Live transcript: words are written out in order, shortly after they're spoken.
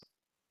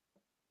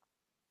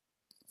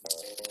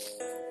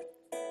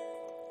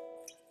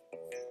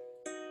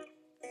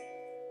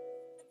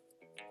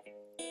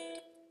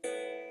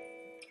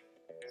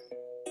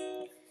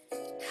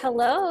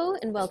Hello,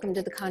 and welcome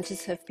to the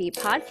Conscious Hoofbeat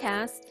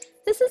podcast.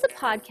 This is a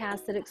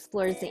podcast that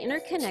explores the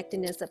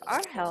interconnectedness of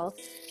our health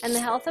and the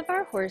health of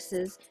our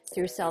horses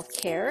through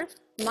self-care,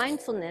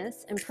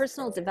 mindfulness, and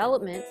personal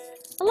development,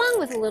 along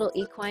with a little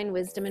equine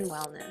wisdom and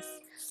wellness.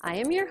 I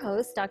am your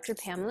host, Dr.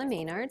 Pamela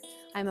Maynard.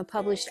 I'm a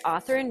published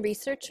author and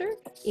researcher,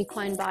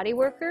 equine body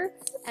worker,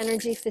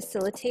 energy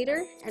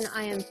facilitator, and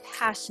I am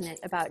passionate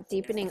about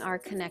deepening our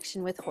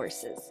connection with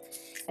horses.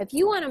 If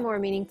you want a more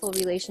meaningful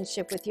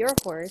relationship with your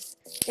horse,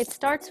 it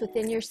starts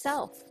within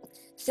yourself.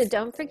 So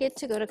don't forget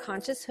to go to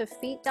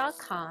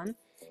conscioushoofbeat.com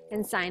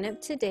and sign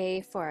up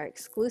today for our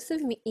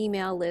exclusive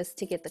email list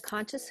to get the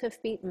Conscious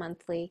Hoofbeat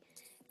Monthly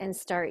and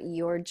start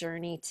your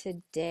journey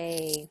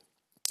today.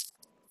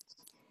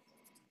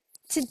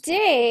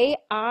 Today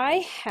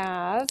I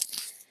have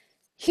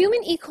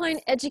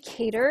Human-equine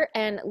educator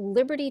and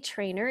liberty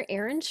trainer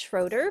Erin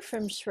Schroeder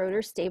from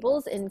Schroeder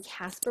Stables in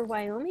Casper,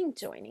 Wyoming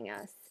joining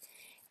us.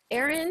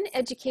 Erin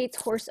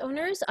educates horse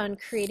owners on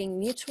creating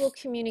mutual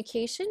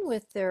communication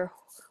with their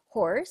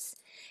horse,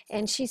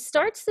 and she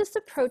starts this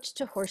approach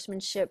to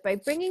horsemanship by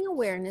bringing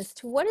awareness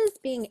to what is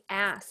being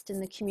asked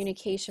in the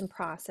communication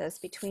process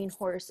between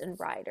horse and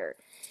rider.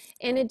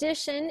 In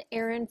addition,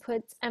 Erin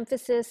puts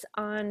emphasis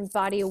on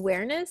body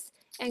awareness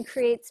and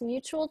creates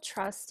mutual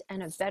trust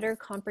and a better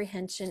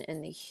comprehension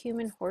in the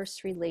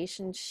human-horse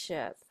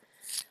relationship.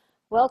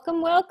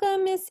 Welcome,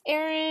 welcome, Miss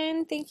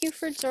Erin. Thank you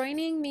for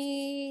joining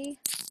me.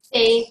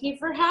 Thank you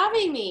for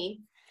having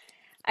me.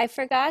 I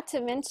forgot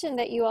to mention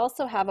that you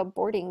also have a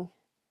boarding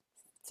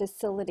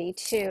facility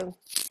too.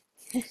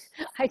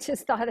 I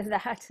just thought of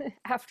that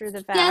after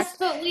the fact. Yes,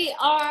 but we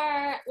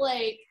are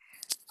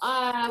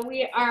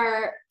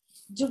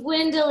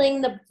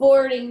dwindling the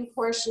boarding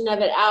portion of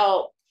it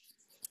out.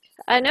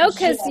 I know,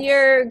 because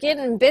you're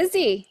getting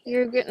busy.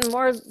 You're getting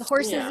more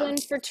horses Yeah. in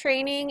for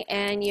training,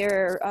 and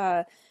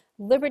your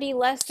liberty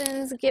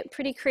lessons get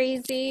pretty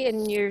crazy,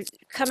 and you're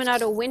coming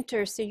out of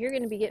winter, so you're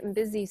going to be getting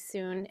busy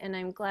soon, and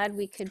I'm glad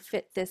we could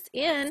fit this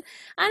in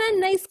on a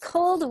nice,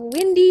 cold,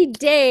 windy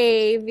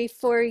day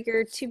before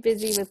you're too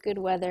busy with good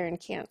weather and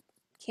can't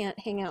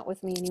hang out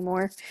with me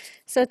anymore.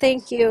 So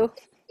thank you.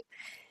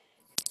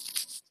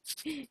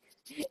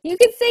 You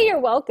can say you're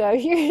welcome.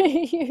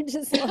 You're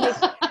just like,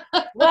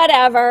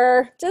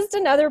 whatever. Just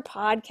another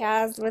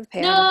podcast with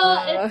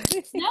Pamela.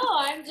 No,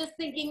 I'm just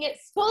thinking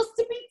it's supposed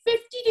to be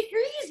 50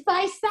 degrees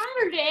by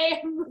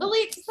Saturday. I'm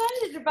really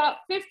excited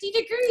about 50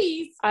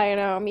 degrees. I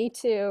know, me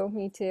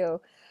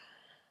too.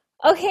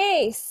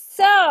 Okay,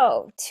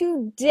 so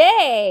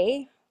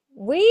today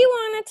we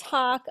want to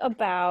talk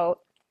about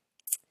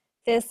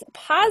this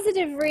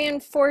positive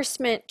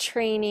reinforcement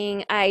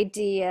training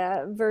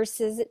idea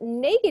versus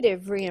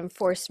negative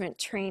reinforcement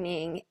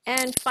training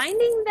and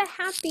finding the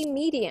happy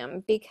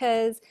medium,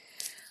 because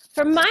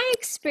from my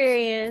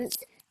experience,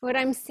 what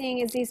I'm seeing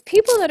is these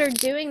people that are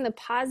doing the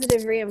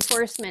positive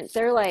reinforcement,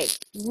 they're like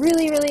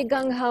really, really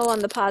gung-ho on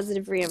the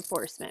positive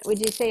reinforcement. Would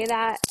you say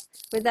that?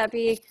 Would that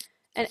be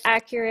an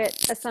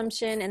accurate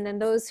assumption? And then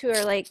those who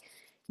are like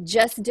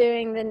just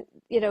doing the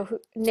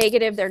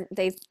negative,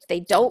 they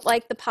don't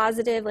like the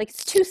positive. Like,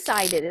 it's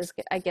two-sided is,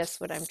 I guess,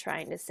 what I'm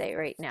trying to say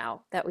right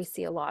now, that we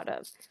see a lot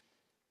of.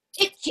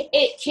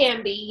 It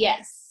can be,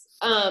 yes.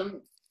 I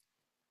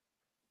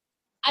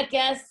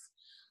guess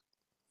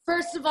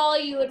first of all,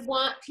 you would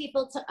want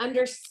people to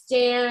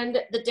understand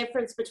the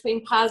difference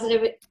between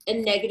positive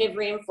and negative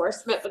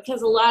reinforcement,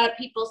 because a lot of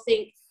people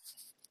think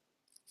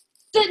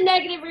that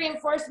negative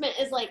reinforcement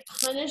is like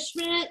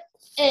punishment.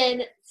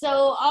 And so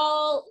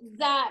all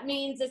that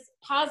means is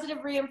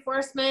positive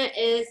reinforcement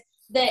is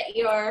that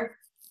you're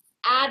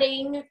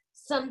adding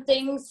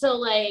something. So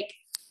like,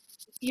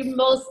 you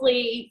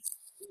mostly,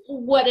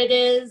 what it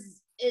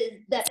is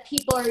that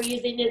people are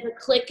using is a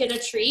click and a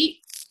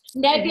treat.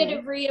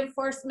 Negative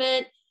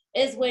reinforcement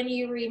is when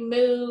you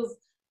remove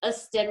a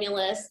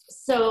stimulus.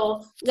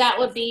 So that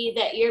would be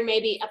that you're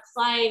maybe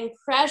applying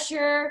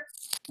pressure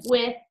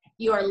with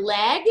your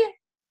leg,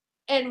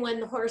 and when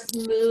the horse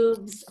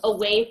moves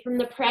away from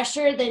the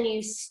pressure, then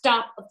you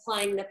stop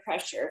applying the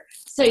pressure.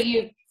 So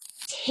you've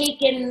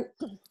taken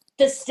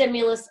the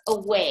stimulus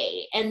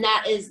away, and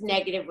that is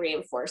negative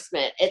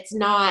reinforcement. It's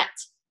not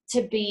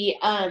to be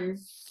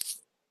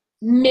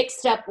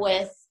mixed up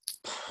with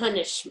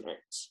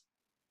punishment.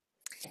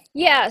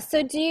 Yeah,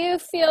 so do you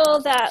feel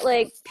that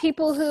like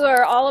people who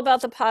are all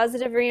about the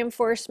positive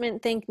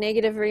reinforcement think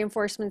negative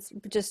reinforcement's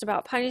just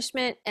about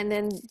punishment, and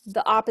then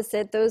the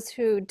opposite, those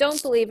who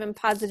don't believe in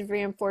positive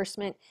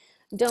reinforcement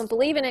don't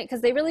believe in it because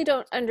they really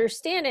don't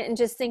understand it and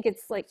just think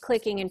it's like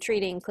clicking and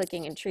treating?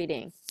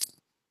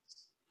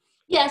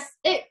 Yes,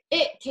 it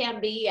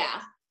can be,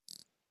 yeah.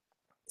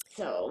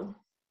 So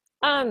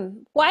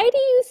why do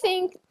you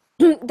think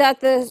that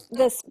this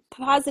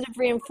positive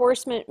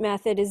reinforcement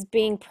method is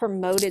being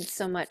promoted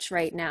so much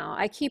right now?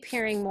 I keep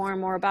hearing more and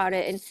more about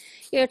it.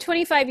 And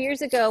 25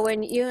 years ago,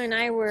 when you and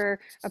I were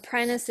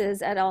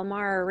apprentices at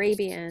Almar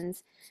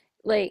Arabians,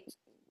 like,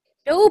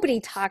 Nobody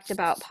talked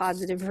about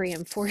positive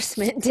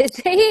reinforcement, did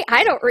they?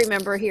 I don't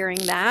remember hearing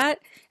that.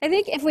 I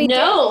think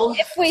No.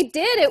 if we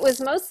did, it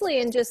was mostly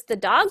in just the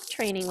dog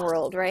training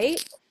world,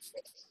 right?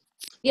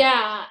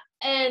 Yeah,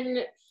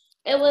 and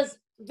it was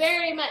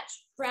very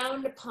much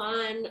frowned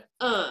upon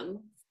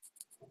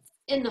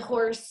in the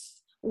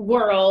horse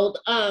world.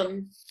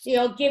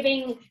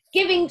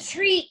 Giving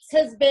treats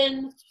has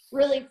been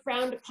really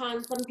frowned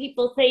upon. Some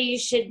people say you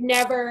should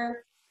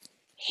never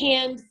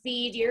hand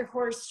feed your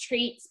horse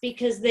treats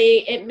because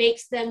it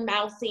makes them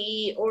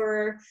mouthy,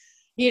 or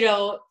you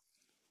know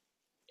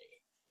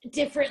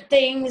different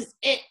things.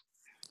 It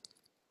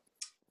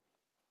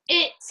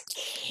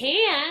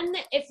can,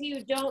 if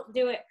you don't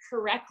do it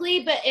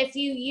correctly, but if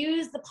you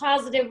use the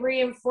positive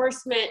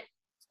reinforcement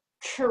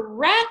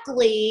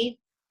correctly,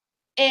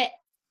 it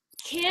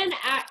can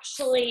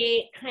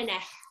actually kind of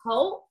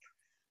help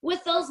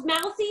with those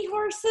mouthy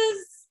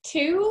horses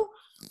too.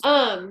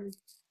 Um,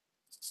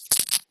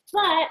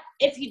 but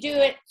if you do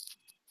it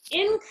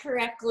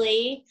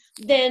incorrectly,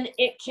 then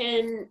it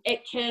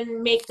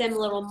can make them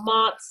little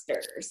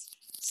monsters.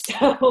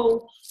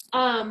 So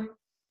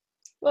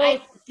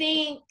I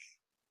think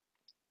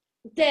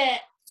that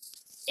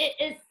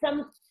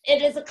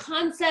it is a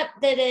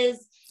concept that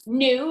is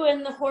new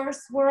in the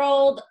horse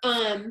world.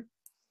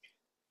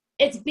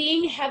 It's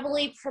being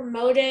heavily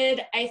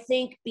promoted, I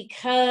think,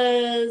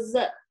 because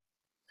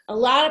a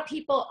lot of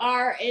people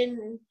are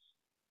in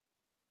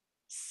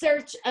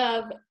search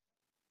of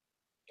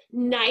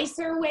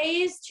nicer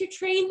ways to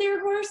train their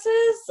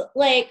horses.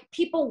 Like,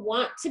 people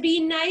want to be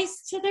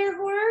nice to their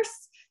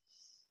horse.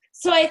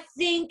 So I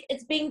think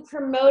it's being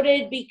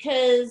promoted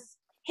because,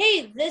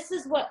 hey, this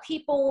is what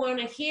people want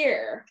to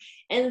hear,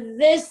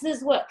 and this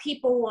is what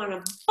people want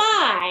to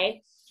buy.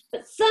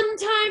 But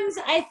sometimes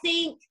I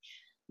think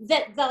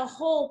that the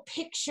whole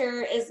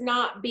picture is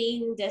not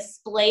being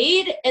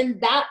displayed,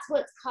 and that's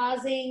what's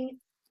causing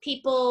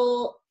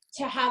people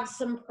to have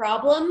some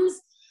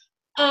problems.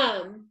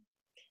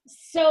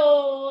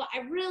 So I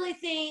really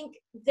think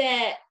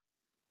that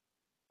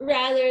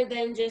rather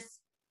than just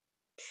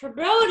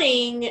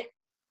promoting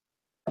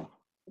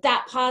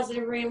that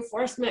positive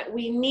reinforcement,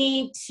 we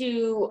need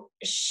to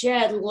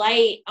shed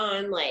light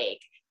on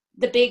like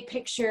the big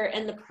picture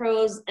and the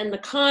pros and the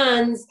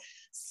cons,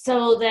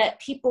 so that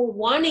people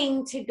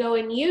wanting to go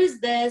and use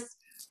this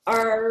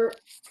are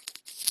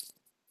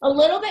a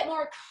little bit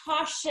more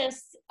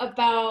cautious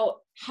about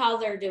how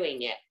they're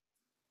doing it.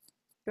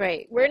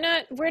 Right. We're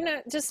not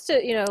just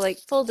to, like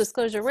full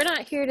disclosure, we're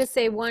not here to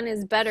say one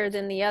is better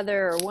than the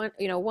other or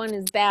one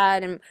is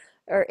bad and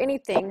or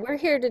anything. We're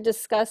here to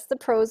discuss the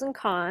pros and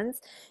cons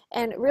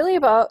and really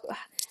about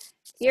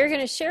you're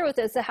going to share with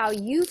us how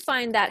you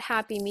find that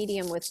happy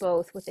medium with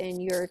both within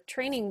your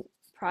training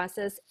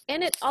process.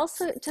 And it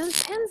also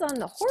depends on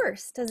the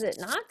horse, does it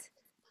not?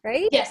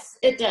 Right? Yes,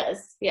 it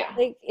does. Yeah.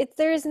 Like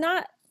there's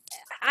not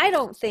I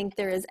don't think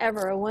there is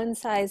ever a one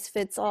size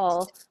fits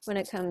all when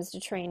it comes to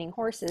training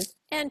horses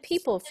and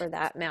people for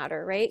that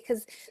matter, right?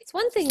 Because it's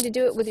one thing to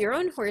do it with your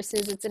own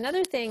horses. It's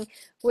another thing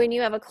when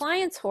you have a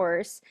client's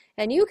horse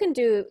and you can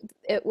do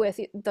it with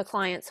the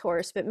client's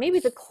horse, but maybe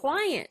the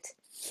client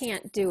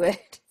can't do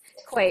it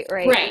quite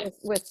right Right.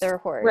 with their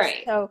horse.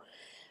 Right. So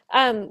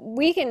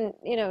we can,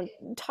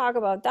 talk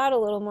about that a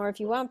little more if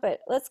you want,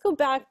 but let's go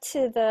back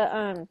to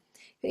the,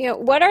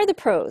 what are the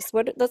pros?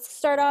 Let's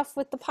start off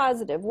with the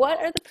positive. What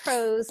are the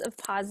pros of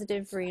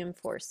positive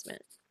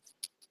reinforcement?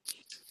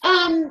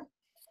 Um,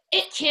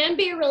 it can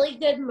be a really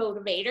good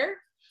motivator.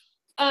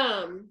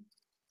 Um,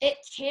 it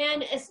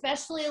can,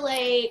 especially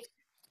like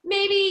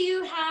maybe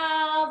you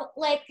have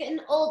like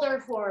an older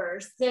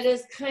horse that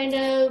has kind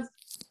of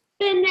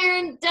been there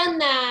and done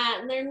that,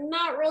 and they're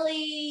not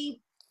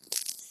really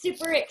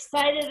super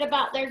excited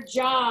about their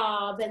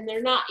job, and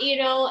they're not,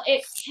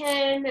 it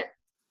can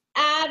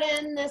add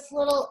in this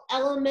little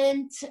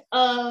element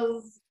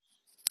of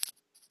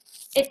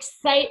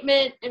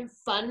excitement and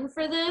fun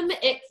for them.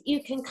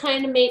 You can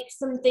kind of make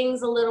some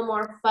things a little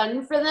more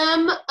fun for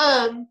them.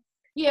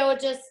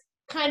 Just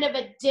kind of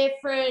a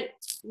different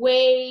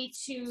way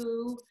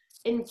to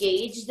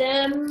engage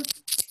them.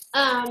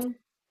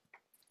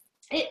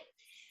 It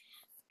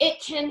it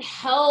can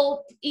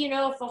help,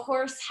 if a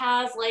horse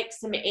has like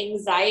some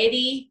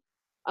anxiety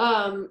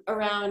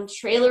around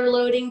trailer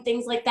loading,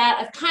 things like that.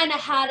 I've kind of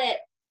had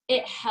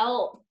it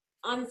help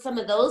on some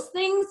of those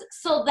things.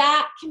 So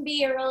that can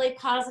be a really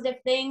positive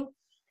thing.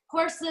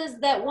 Horses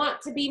that want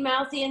to be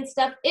mouthy and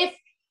stuff, if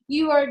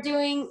you are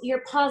doing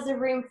your positive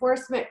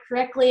reinforcement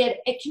correctly,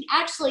 it can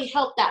actually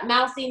help that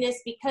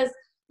mouthiness, because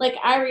like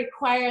I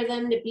require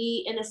them to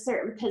be in a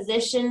certain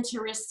position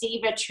to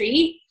receive a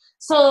treat.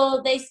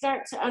 So they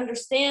start to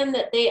understand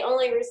that they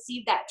only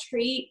receive that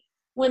treat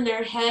when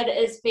their head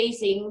is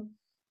facing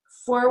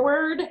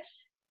forward.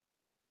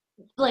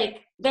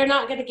 Like, they're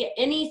not going to get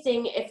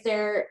anything if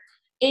they're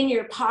in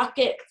your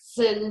pockets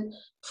and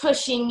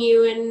pushing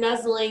you and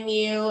nuzzling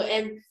you.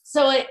 And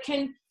so it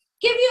can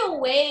give you a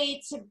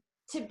way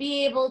to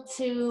be able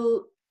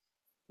to,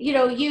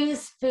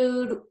 use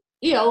food,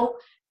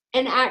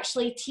 and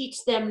actually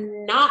teach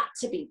them not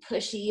to be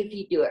pushy if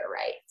you do it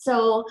right.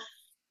 So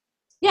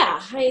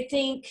yeah, I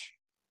think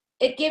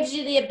it gives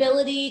you the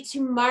ability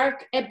to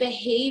mark a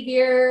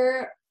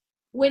behavior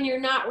when you're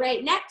not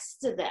right next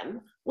to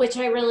them, which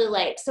I really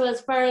like. So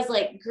as far as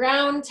like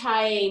ground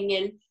tying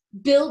and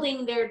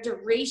building their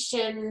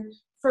duration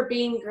for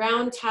being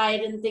ground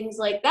tied and things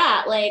like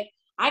that, like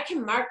I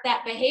can mark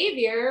that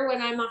behavior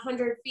when I'm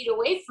 100 feet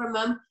away from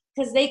them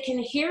because they can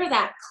hear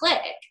that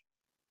click,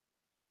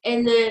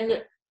 and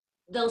then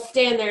they'll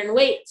stand there and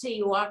wait till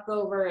you walk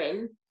over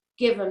and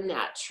give them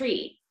that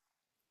treat.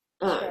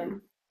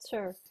 Sure,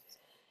 sure.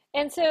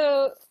 And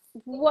so,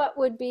 what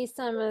would be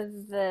some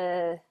of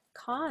the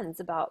cons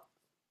about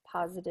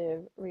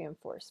positive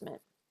reinforcement?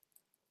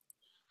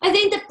 I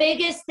think the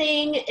biggest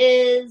thing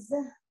is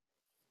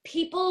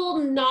people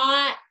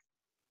not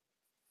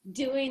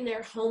doing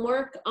their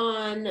homework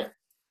on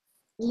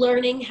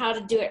learning how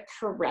to do it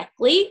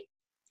correctly.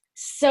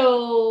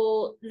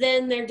 So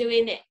then they're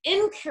doing it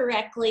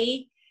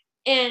incorrectly,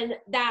 and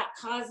that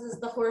causes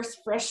the horse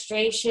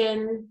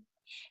frustration.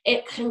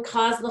 It can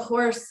cause the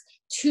horse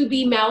to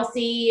be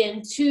mouthy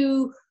and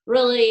to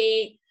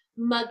really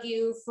mug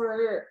you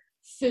for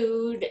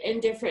food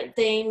and different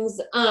things.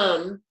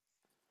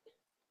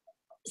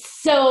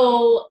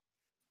 So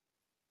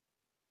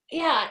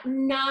yeah,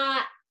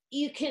 not,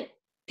 you can,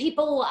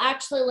 people will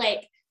actually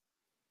like,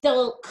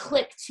 they'll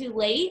click too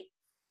late.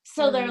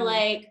 So they're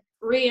like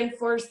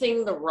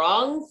reinforcing the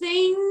wrong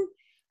thing.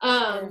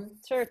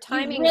 Sure. You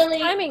Timing's really,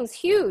 timing's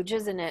huge,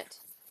 isn't it?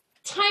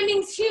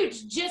 timing's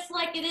huge, just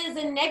like it is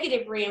in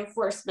negative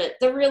reinforcement,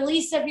 the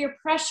release of your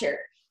pressure.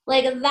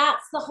 Like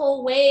that's the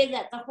whole way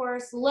that the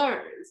horse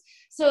learns.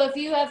 So if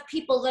you have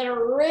people that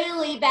are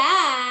really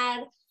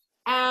bad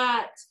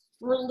at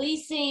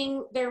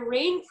releasing their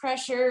rein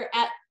pressure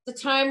at the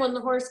time when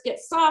the horse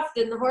gets soft,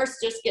 and the horse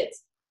just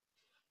gets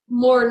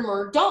more and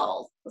more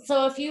dull.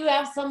 So if you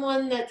have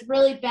someone that's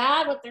really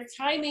bad with their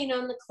timing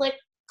on the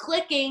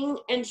clicking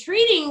and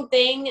treating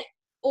thing,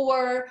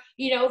 or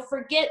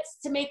forgets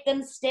to make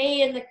them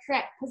stay in the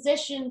correct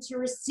position to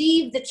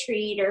receive the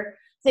treat or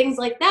things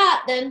like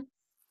that, then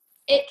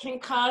it can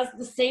cause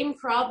the same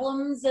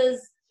problems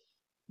as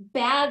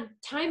bad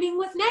timing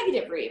with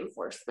negative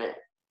reinforcement.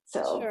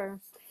 So Sure.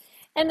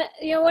 And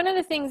one of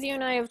the things you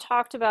and I have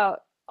talked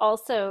about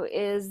also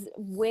is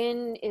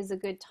when is a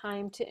good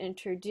time to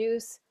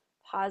introduce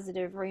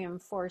positive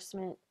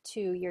reinforcement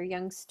to your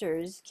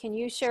youngsters. Can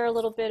you share a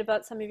little bit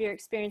about some of your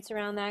experience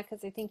around that?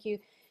 Because I think you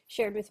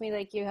shared with me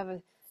like you have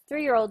a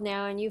 3-year-old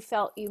now, and you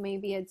felt you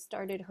maybe had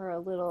started her a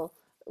little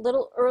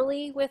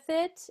early with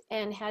it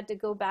and had to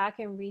go back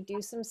and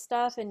redo some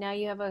stuff, and now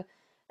you have a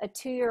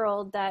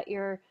 2-year-old that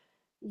you're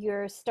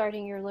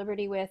starting your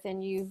Liberty with,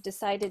 and you've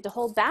decided to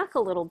hold back a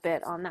little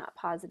bit on that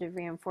positive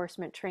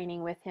reinforcement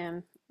training with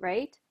him,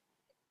 right?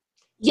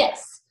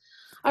 yes,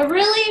 I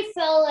really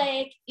feel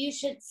like you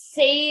should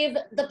save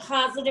the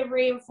positive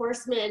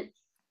reinforcement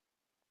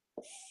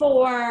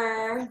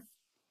for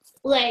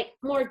like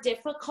more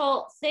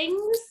difficult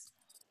things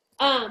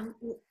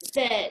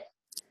that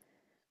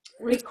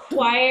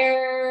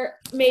require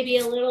maybe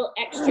a little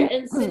extra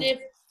incentive,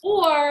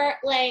 or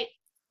like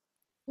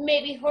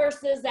maybe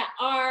horses that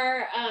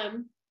are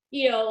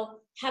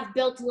have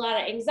built a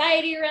lot of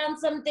anxiety around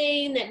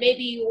something that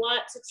maybe you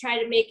want to try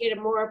to make it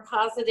a more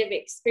positive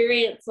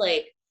experience,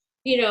 like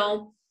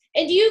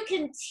and you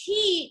can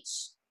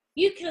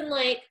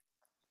like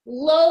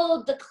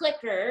load the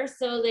clicker,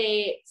 so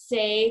they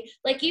say,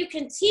 like you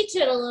can teach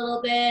it a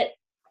little bit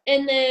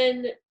and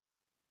then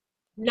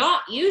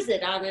not use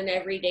it on an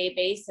everyday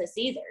basis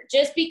either,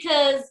 just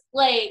because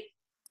like,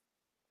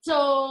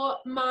 so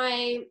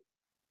my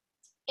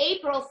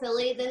April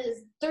filly,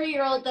 the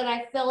 3-year-old that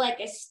I feel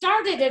like I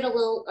started it a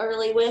little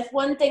early with,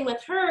 one thing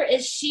with her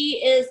is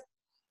she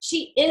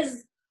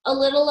is a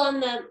little on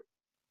the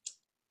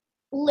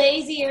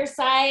lazier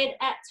side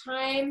at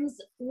times.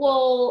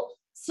 Well,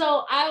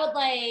 so I would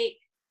like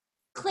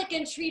click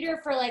and treat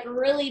her for like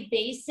really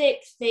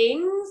basic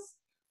things.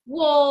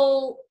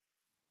 Well,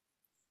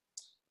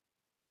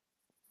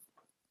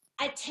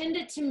 I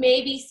tended to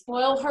maybe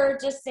spoil her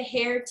just a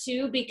hair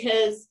too,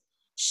 because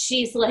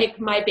she's like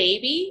my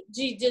baby.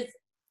 Which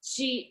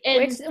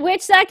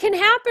that can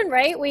happen,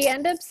 right? We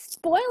end up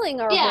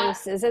spoiling our Yeah.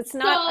 horses. It's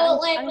not So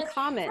like with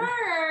uncommon.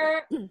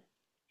 her,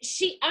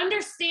 she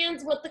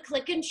understands what the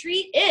click and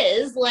treat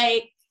is.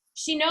 Like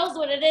she knows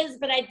what it is,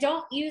 but I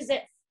don't use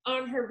it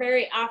on her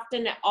very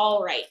often at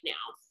all right now.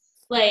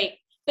 Like,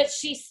 but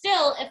she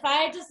still, if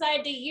I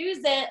decide to use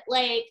it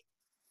like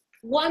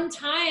one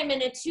time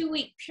in a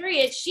 2-week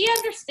period, she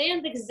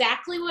understands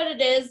exactly what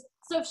it is.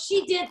 So if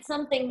she did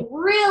something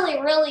really,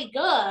 really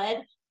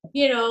good,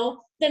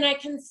 then I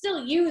can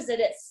still use it.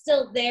 It's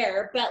still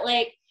there. But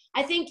like,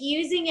 I think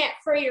using it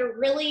for your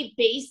really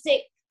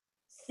basic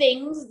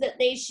things that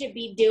they should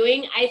be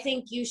doing, I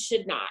think you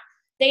should not.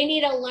 They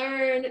need to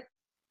learn,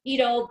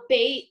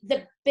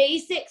 the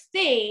basic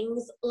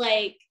things,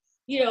 like,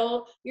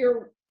 your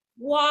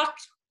walk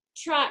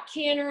trot,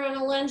 canter on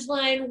a lunge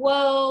line,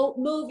 whoa,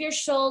 move your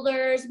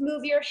shoulders,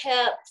 move your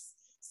hips,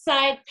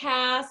 side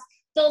pass,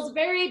 those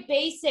very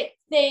basic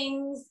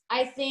things.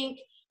 I think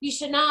you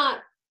should not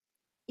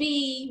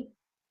be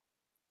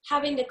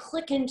having to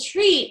click and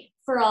treat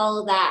for all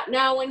of that.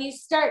 Now, when you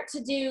start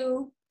to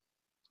do,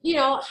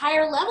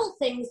 higher level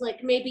things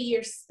like maybe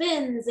your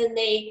spins, and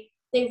they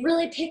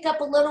really pick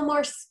up a little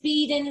more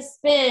speed in a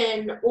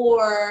spin,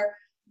 or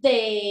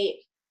they,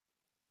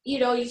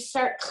 you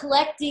start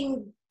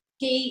collecting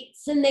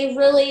gaits and they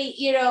really,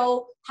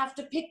 have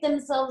to pick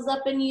themselves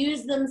up and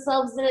use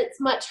themselves, and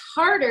it's much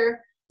harder.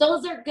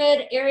 Those are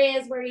good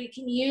areas where you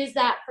can use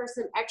that for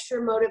some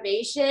extra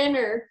motivation.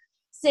 Or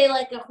say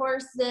like a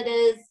horse that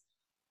is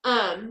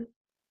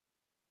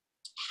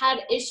had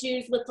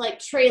issues with like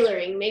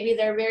trailering. Maybe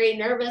they're very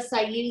nervous.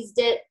 I used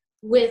it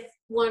with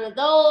one of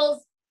those.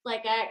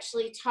 Like I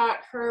actually taught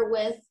her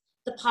with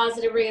the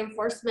positive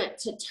reinforcement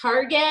to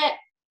target,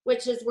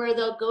 which is where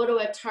they'll go to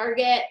a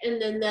target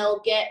and then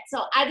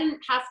so I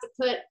didn't have to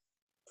put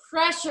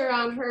pressure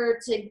on her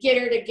to get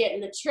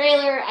in the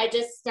trailer. I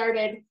just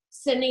started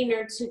sending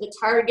her to the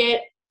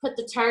target, put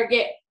the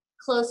target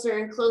closer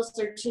and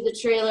closer to the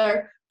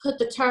trailer, put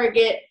the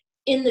target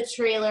in the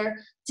trailer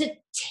to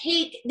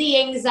take the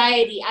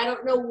anxiety. I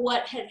don't know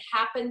what had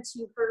happened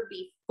to her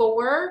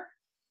before.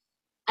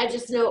 I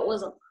just know it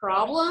was a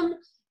problem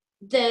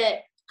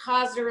that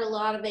caused her a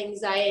lot of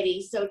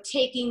anxiety. So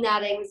taking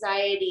that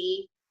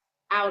anxiety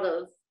out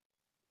of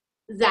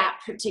that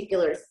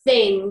particular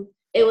thing,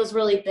 it was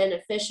really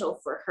beneficial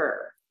for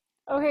her.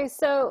 Okay,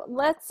 so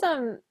let's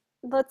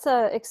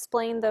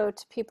explain though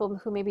to people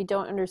who maybe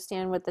don't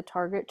understand what the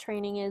target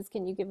training is.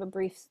 Can you give a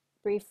brief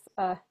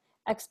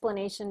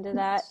explanation to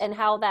that, and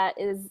how that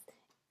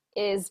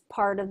is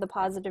part of the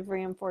positive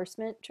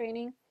reinforcement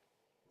training?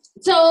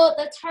 So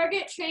the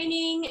target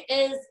training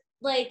is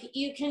like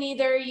you can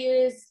either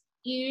you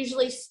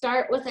usually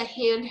start with a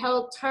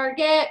handheld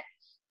target,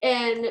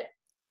 and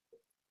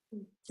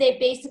they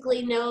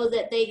basically know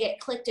that they get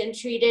clicked and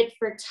treated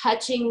for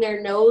touching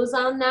their nose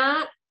on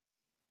that.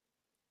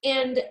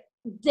 And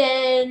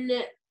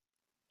then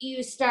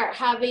you start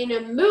having a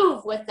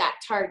move with that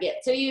target.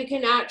 So you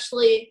can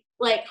actually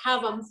like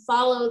have them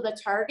follow the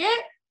target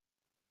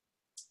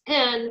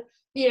and,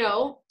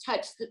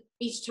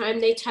 each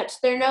time they touch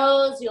their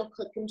nose, you'll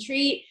click and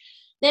treat.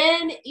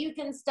 Then you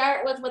can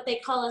start with what they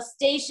call a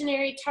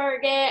stationary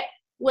target,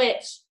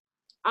 which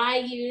I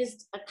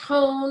used a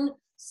cone.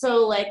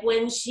 So like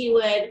when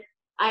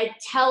I'd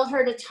tell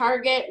her to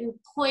target and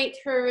point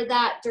her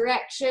that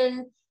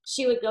direction,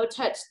 she would go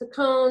touch the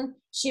cone,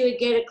 she would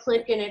get a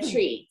click and a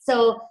treat.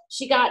 So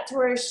she got to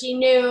where she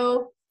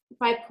knew if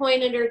I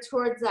pointed her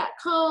towards that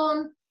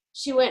cone,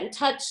 she went and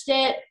touched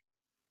it,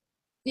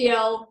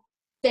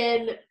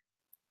 then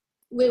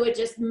we would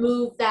just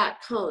move that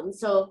cone.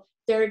 So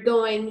they're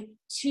going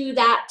to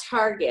that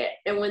target.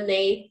 And when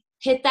they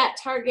hit that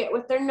target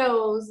with their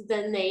nose,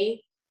 then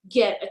they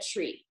get a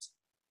treat.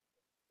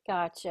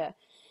 Gotcha.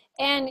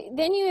 And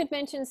then you had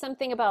mentioned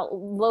something about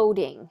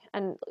loading.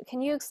 And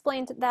can you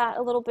explain that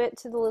a little bit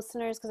to the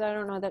listeners? Because I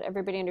don't know that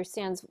everybody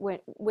understands.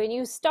 When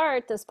you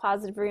start this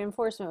positive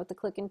reinforcement with the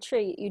click and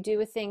treat, you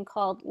do a thing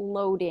called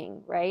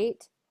loading,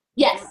 right?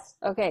 Yes.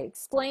 Okay,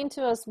 explain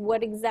to us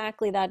what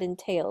exactly that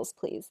entails,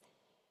 please.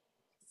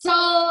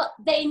 So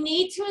they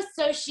need to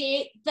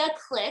associate the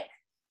click,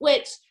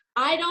 which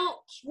I don't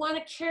want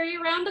to carry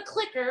around a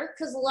clicker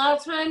because a lot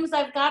of times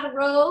I've got a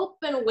rope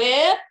and a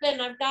whip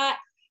and I've got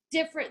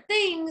different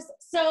things.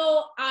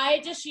 So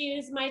I just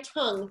use my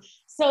tongue.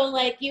 So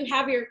like you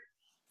have your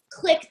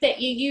click that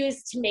you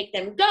use to make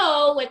them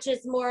go, which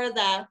is more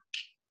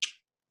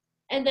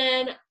and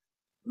then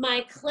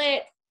my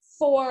click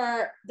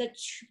for the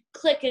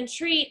click and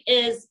treat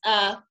is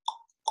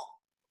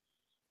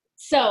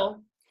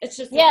so it's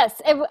just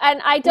yes, and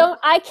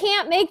I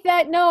can't make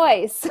that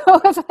noise.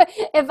 So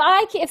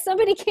if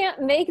somebody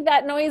can't make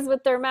that noise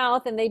with their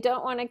mouth and they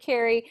don't want to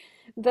carry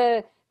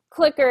the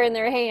clicker in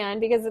their hand,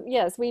 because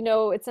yes, we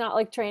know it's not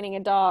like training a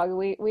dog.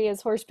 We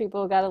as horse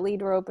people got a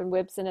lead rope and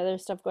whips and other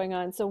stuff going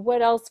on. So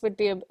what else would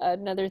be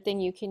another thing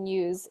you can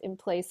use in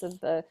place of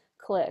the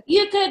click?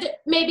 You could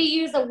maybe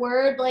use a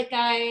word. Like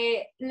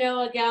I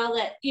know a gal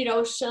that,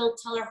 she'll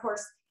tell her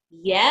horse,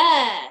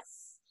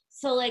 yes.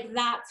 So like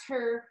that's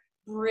her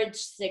bridge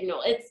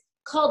signal. It's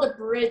called a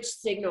bridge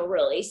signal,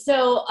 really.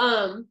 So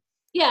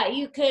yeah,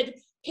 you could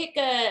pick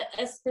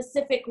a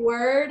specific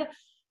word.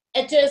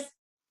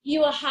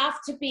 You will have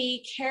to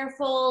be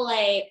careful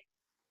like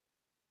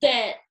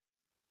that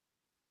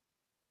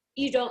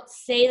you don't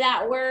say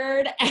that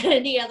word at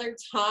any other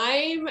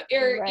time,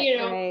 or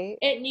Right.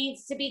 it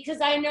needs to be,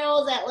 because I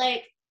know that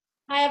like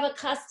I have a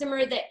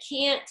customer that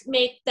can't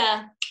make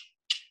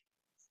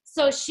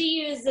so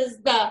she uses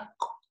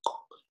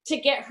to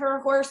get her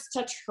horse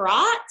to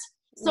trot.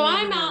 So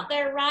I'm out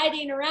there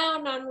riding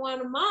around on one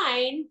of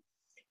mine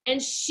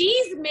and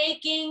she's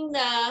making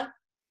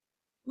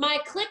my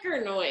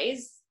clicker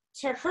noise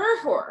to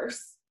her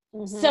horse.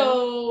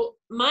 So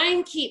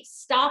mine keeps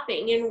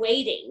stopping and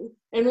waiting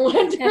and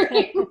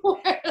wondering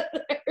where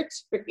they're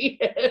tree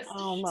is.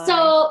 Oh my.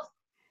 So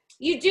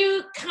you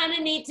do kind of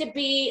need to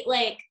be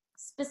like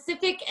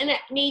specific, and it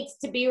needs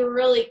to be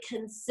really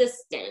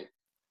consistent.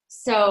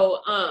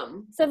 So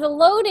So the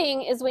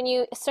loading is when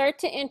you start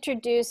to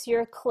introduce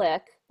your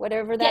click,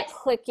 whatever that yes,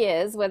 click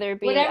is, whether it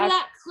be whatever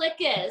that click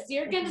is,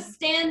 you're gonna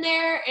stand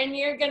there and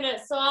you're gonna,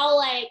 so I'll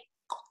like,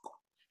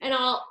 and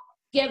I'll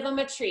give them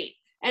a treat,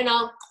 and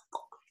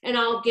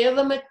I'll give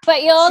them a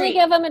but you only treat.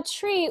 give them a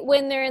treat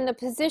when they're in the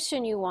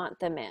position you want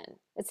them in.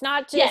 It's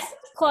not Yes, just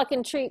cluck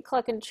and treat,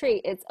 cluck and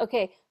treat. It's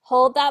okay,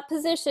 hold that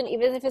position,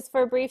 even if it's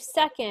for a brief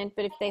second,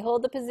 but if they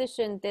hold the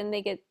position, then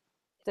they get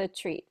the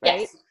treat,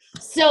 right? yes.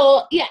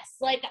 So yes,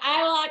 like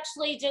I will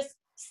actually just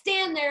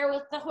stand there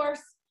with the horse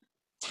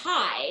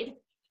tied,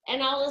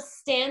 and I'll just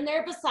stand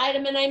there beside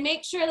him, and I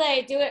make sure that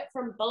I do it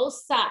from both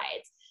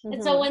sides.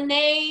 And so Mm-hmm. when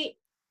they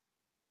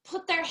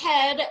put their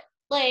head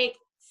like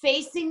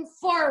facing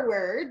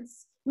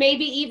forwards,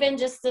 maybe even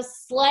just a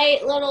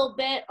slight little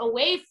bit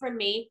away from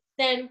me,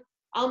 then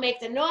I'll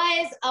make the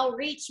noise, I'll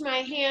reach my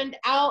hand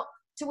out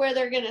to where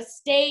they're going to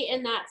stay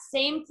in that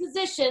same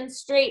position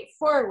straight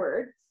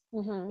forward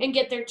Mm-hmm. and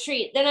get their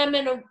treat. Then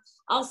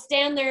I'll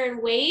stand there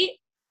and wait.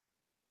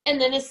 And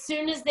then as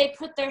soon as they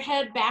put their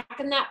head back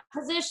in that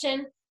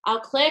position, I'll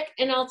click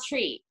and I'll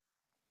treat.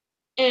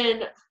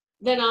 And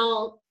then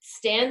I'll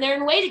stand there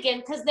and wait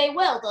again, because they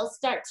will. They'll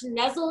start to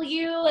nuzzle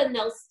you, and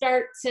they'll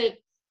start to,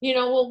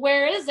 well,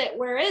 where is it?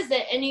 Where is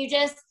it? And you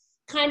just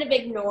kind of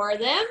ignore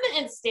them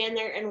and stand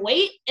there and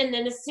wait. And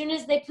then as soon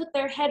as they put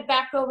their head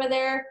back over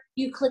there,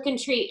 you click and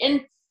treat.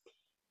 And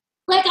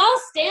like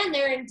I'll stand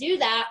there and do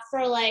that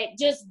for like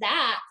just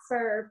that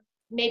for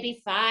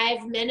maybe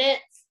 5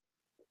 minutes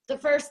the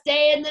first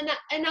day, and then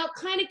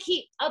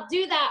I'll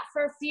do that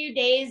for a few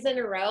days in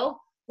a row,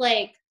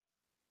 like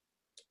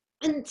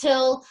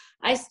until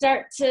I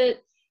start to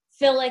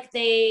feel like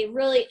they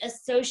really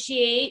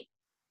associate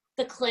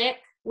the click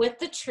with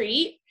the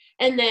treat,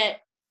 and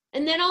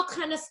then I'll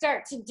kind of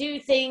start to do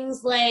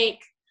things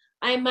like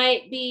I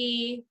might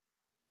be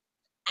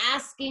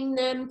asking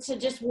them to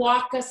just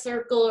walk a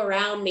circle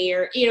around me,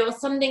 or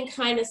something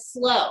kind of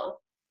slow,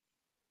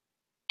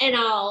 and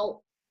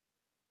I'll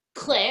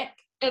click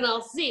and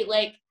I'll see,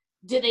 like,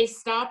 do they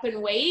stop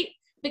and wait?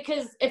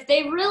 Because if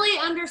they really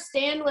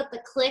understand what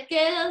the click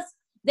is,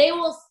 they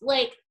will,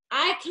 like,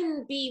 I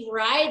can be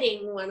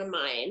riding one of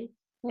mine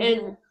Mm-hmm.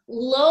 and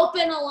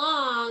loping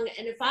along,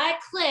 and if I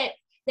click,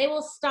 they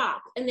will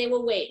stop and they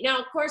will wait. Now,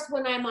 of course,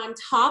 when I'm on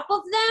top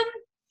of them,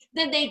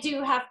 then they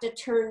do have to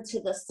turn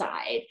to the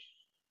side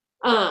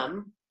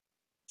um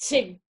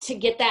to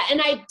get that. And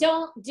I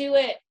don't do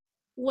it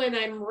when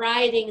I'm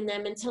riding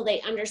them until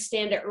they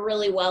understand it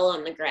really well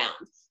on the ground.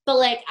 But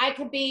like I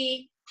could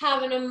be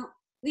having them,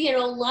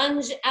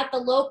 lunge at the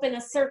lope in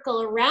a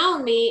circle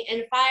around me, and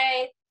if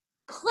I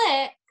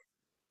click,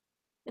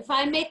 if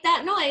I make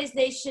that noise,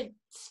 they should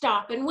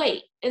stop and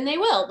wait. And they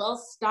will. They'll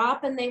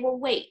stop and they will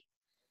wait.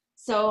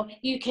 So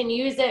you can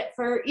use it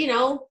for,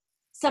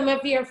 some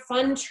of your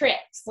fun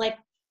tricks, like,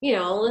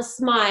 the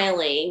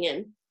smiling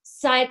and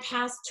side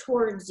pass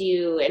towards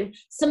you, and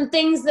some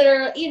things that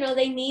are,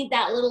 they need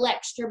that little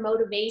extra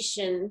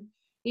motivation,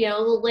 the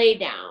lay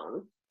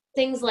down,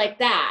 things like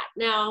that.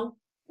 Now,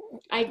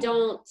 I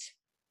don't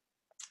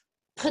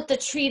put the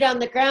treat on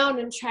the ground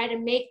and try to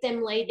make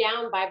them lay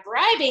down by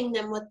bribing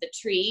them with the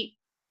treat.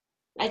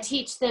 I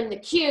teach them the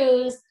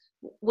cues.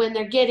 When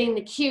they're getting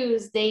the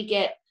cues, they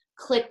get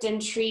clicked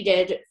and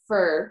treated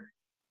for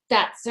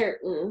that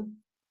certain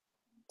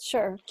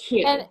Sure.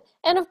 cue.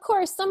 And of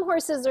course, some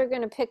horses are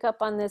going to pick up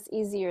on this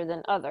easier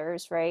than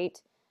others,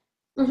 right?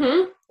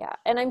 Mm-hmm. Yeah.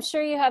 And I'm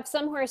sure you have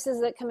some horses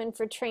that come in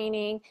for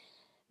training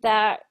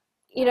that,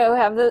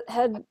 have the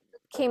had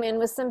came in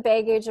with some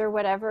baggage or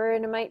whatever,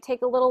 and it might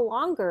take a little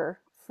longer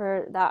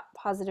for that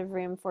positive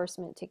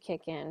reinforcement to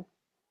kick in.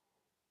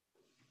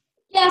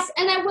 Yes,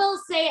 and I will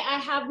say I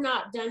have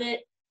not done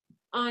it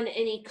on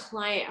any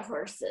client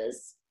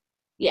horses.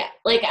 Yeah,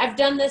 like I've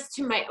done this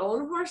to my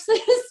own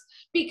horses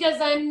because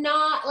I'm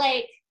not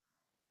like,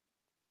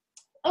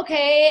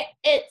 okay,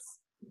 it's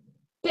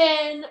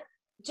been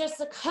just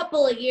a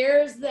couple of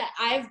years that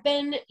I've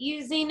been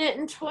using it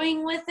and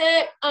toying with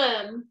it.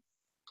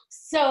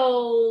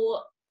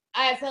 So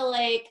I feel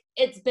like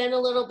it's been a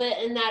little bit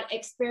in that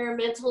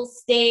experimental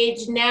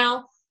stage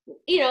now.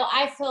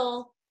 I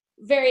feel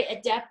very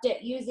adept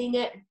at using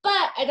it,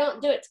 but I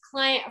don't do it to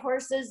client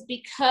horses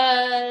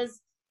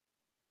because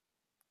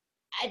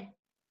I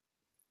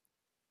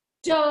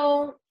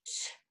don't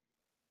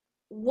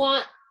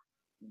want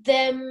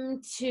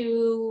them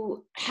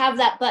to have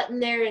that button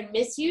there and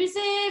misuse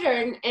it,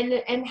 or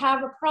and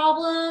have a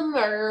problem,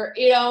 or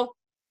yeah.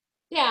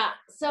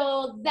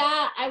 So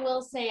that I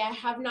will say I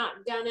have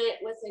not done it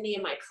with any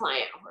of my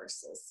client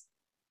horses.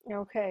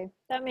 Okay,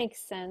 that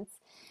makes sense.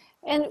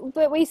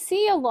 But we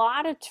see a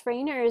lot of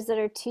trainers that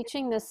are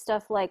teaching this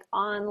stuff like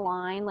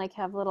online, like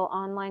have little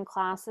online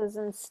classes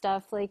and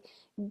stuff. Like,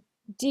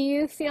 do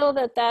you feel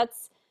that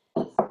that's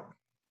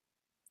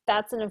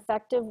an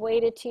effective way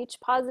to teach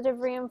positive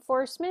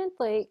reinforcement?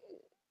 Like,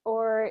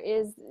 Or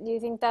do you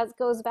think that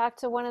goes back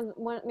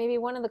to maybe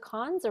one of the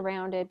cons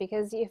around it?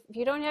 Because if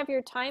you don't have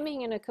your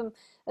timing and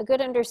a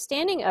good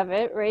understanding of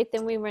it, right,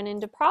 then we run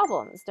into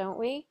problems, don't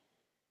we?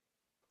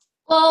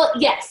 Well,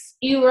 yes,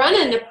 you run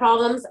into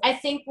problems. I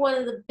think one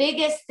of the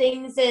biggest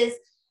things is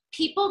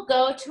people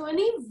go to an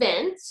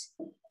event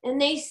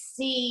and they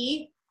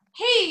see,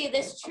 hey,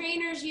 this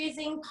trainer's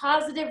using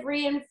positive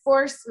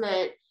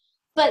reinforcement.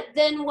 But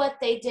then what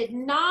they did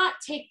not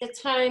take the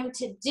time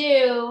to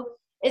do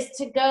is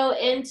to go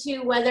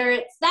into whether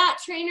it's that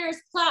trainer's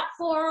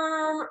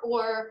platform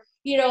or,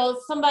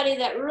 somebody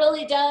that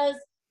really does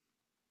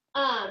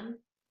a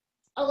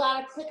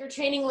lot of clicker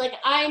training. Like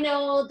I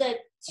know the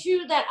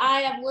two that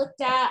I have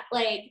looked at,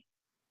 like,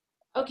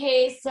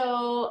 okay,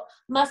 so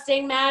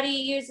Mustang Maddie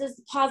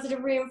uses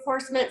positive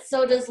reinforcement,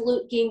 so does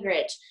Luke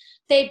Gingrich.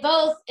 They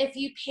both, if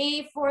you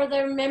pay for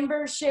their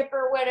membership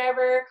or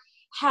whatever,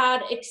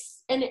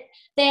 and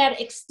they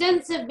had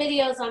extensive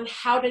videos on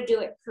how to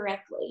do it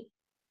correctly.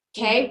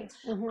 Okay.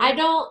 Mm-hmm.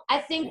 Mm-hmm. I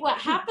think what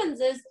happens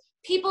is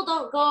people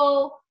don't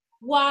go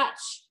watch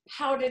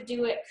how to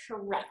do it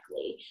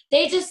correctly.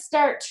 They just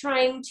start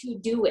trying to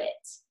do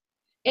it.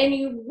 And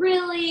you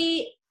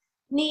really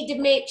need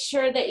to make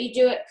sure that you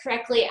do it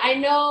correctly. I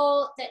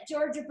know that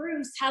Georgia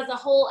Bruce has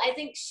I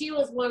think she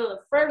was one of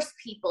the first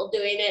people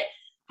doing it,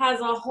 has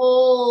a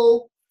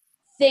whole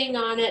thing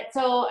on it.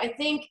 So I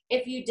think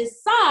if you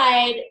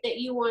decide that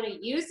you want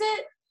to use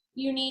it,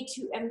 you need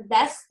to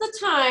invest the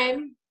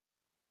time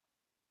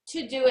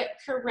to do it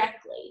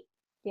correctly.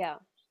 Yeah.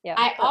 Yeah.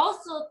 I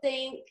also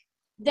think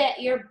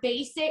that your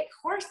basic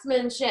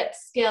horsemanship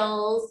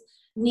skills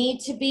need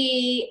to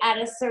be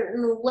at a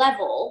certain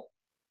level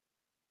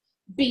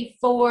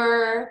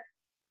before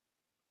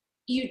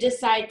you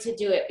decide to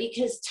do it,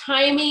 because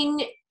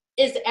timing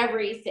is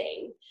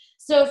everything.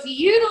 So if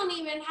you don't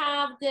even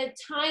have good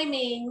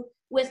timing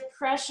with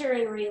pressure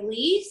and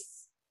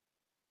release,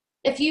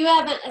 if you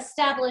haven't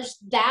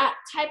established that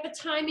type of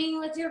timing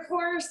with your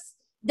horse,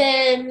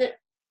 then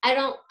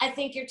I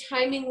think your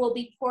timing will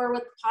be poor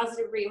with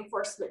positive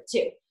reinforcement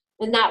too.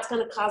 And that's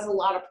going to cause a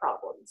lot of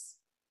problems.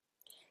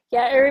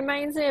 Yeah, it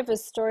reminds me of a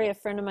story a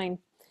friend of mine,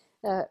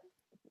 uh,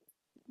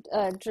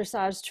 a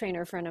dressage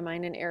trainer friend of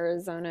mine in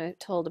Arizona,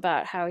 told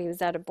about how he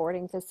was at a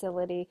boarding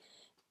facility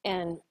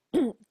and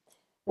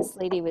this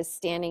lady was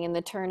standing in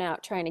the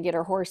turnout trying to get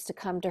her horse to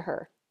come to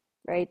her,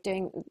 right?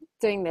 Doing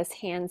this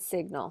hand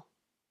signal,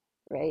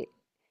 right?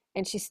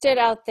 And she stood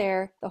out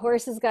there. The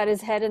horse has got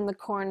his head in the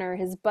corner,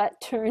 his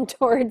butt turned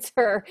towards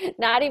her,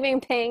 not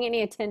even paying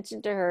any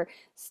attention to her.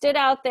 Stood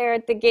out there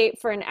at the gate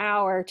for an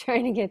hour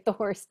trying to get the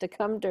horse to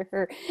come to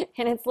her.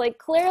 And it's like,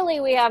 clearly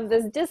we have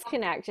this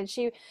disconnect. And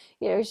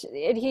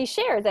and he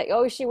shared that,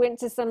 oh, she went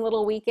to some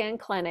little weekend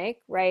clinic,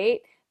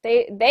 right?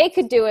 They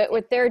could do it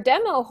with their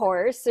demo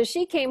horse. So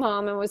she came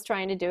home and was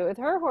trying to do it with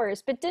her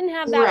horse, but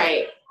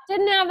Right.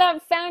 didn't have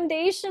that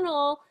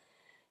foundational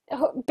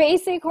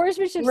basic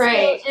horsemanship skill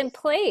Right. in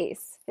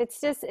place.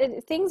 It's just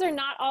things are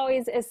not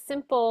always as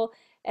simple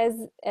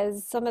as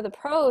some of the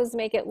pros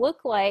make it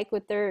look like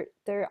with their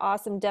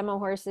awesome demo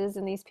horses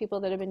and these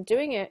people that have been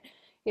doing it,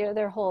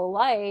 their whole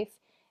life.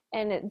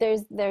 And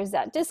there's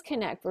that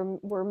disconnect.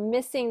 We're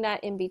missing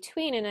that in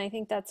between, and I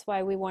think that's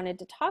why we wanted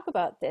to talk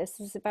about this.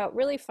 Is about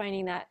really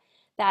finding that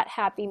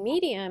happy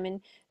medium.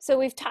 And so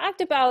we've talked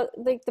about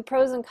like the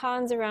pros and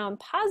cons around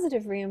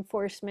positive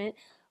reinforcement.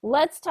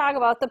 Let's talk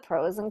about the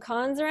pros and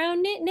cons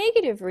around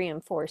negative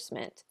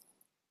reinforcement.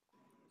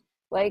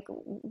 Like,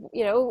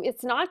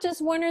 it's not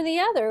just one or the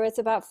other. It's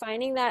about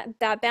finding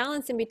that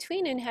balance in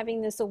between and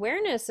having this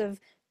awareness of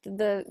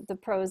the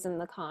pros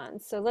and the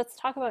cons. So let's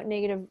talk about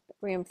negative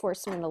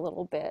reinforcement a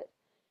little bit.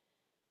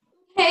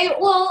 Okay,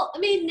 well, I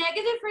mean,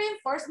 negative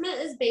reinforcement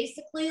is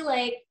basically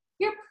like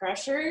your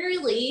pressure and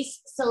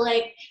release. So,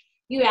 like,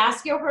 you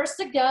ask your horse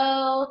to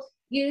go,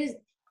 you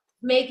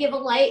may give a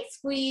light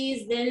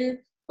squeeze, then,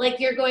 like,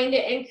 you're going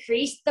to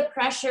increase the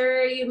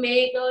pressure. You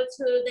may go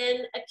to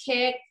then a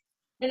kick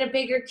and a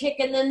bigger kick,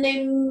 and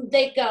then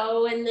they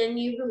go, and then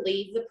you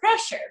relieve the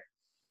pressure.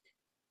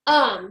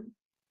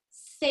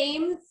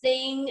 Same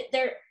thing.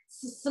 There's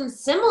some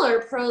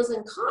similar pros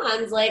and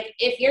cons. Like,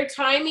 if your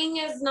timing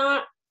is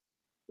not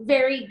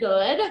very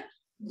good,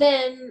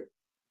 then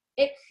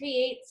it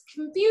creates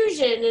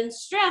confusion and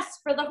stress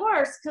for the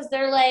horse because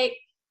they're like,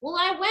 well,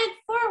 I went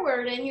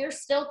forward and you're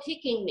still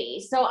kicking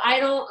me. So I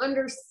don't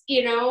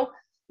understand,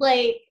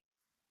 like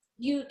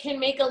you can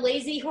make a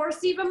lazy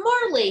horse even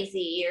more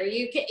lazy, or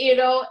you can,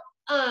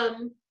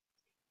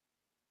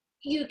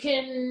 you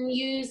can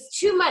use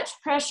too much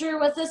pressure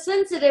with a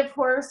sensitive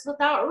horse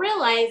without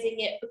realizing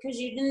it because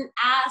you didn't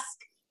ask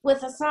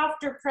with a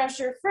softer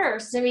pressure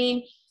first. I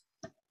mean,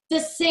 the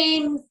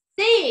same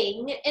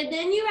thing. And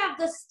then you have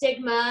the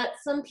stigma.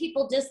 Some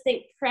people just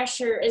think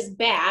pressure is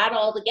bad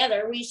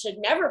altogether. We should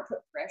never put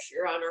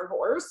pressure on our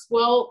horse.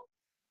 Well,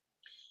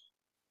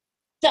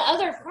 the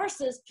other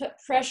horses put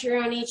pressure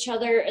on each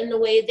other in the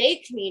way they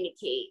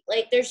communicate.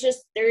 Like there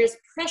is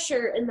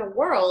pressure in the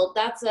world.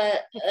 That's a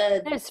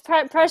There's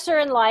pressure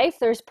in life.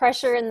 There's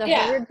pressure in the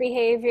yeah, herd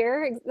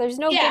behavior. There's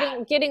no yeah.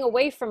 getting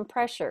away from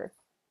pressure.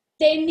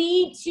 They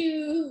need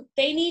to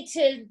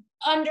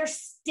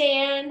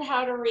understand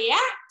how to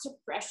react to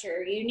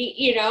pressure. You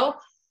need,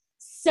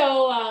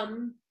 so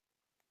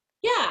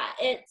yeah,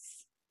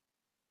 it's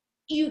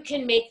you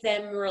can make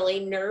them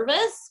really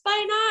nervous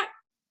by not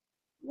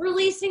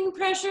releasing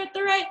pressure at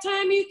the right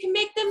time. You can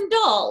make them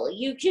dull.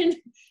 You can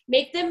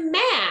make them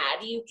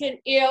mad. You can,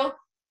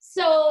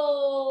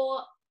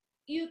 so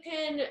you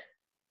can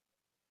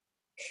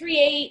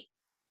create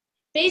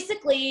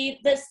basically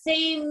the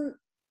same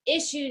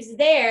issues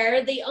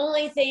there. The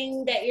only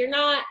thing that you're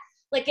not,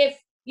 like, if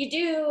you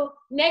do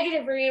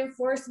negative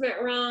reinforcement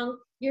wrong,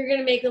 you're going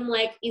to make them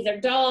like either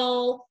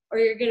dull or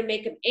you're going to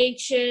make them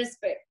anxious,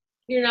 but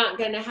you're not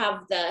going to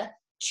have the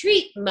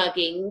treat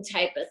mugging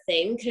type of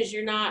thing because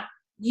you're not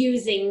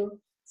using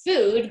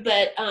food.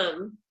 But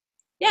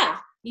yeah,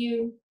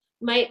 you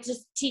might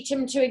just teach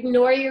them to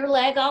ignore your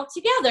leg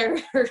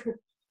altogether.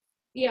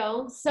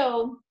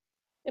 So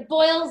it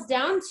boils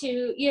down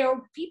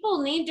to,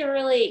 people need to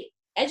really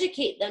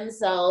educate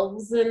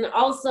themselves and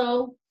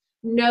also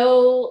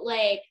know,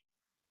 like,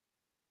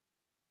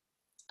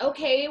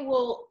 okay,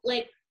 well,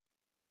 like,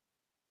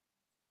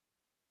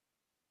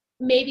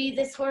 maybe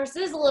this horse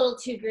is a little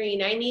too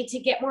green. I need to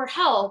get more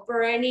help,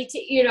 or I need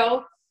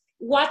to,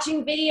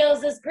 watching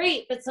videos is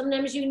great, but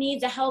sometimes you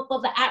need the help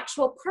of the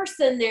actual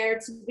person there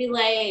to be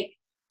like,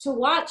 to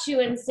watch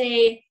you and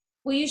say,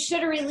 well, you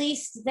should have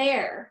released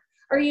there,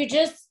 or you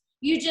just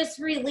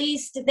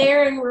released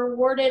there and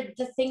rewarded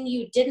the thing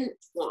you didn't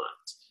want.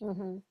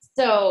 Mm-hmm.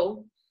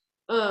 So,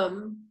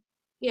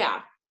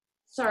 yeah,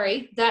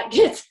 sorry, that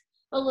gets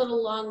a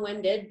little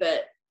long-winded,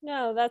 but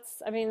No,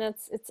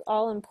 it's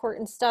all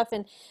important stuff.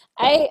 And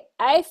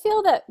I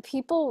feel that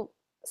people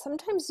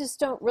sometimes just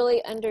don't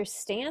really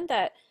understand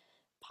that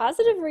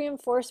positive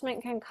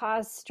reinforcement can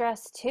cause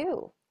stress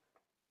too.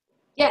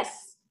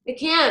 yes, it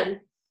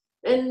can.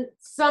 And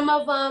some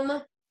of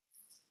them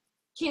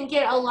can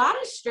get a lot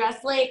of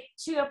stress, like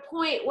to a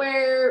point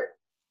where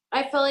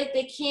I feel like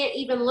they can't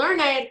even learn.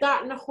 I had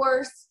gotten a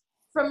horse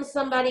from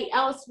somebody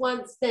else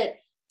once that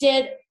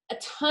did a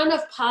ton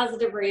of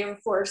positive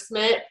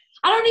reinforcement.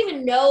 I don't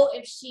even know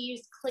if she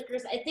used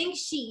clickers. I think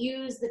she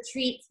used the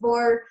treats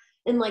more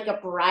in like a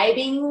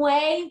bribing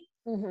way.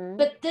 Mm-hmm.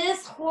 But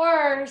this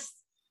horse,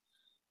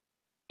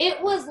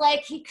 it was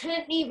like he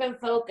couldn't even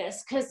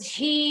focus because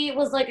he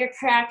was like a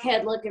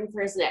crackhead looking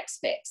for his next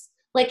fix.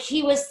 Like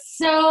he was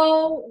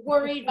so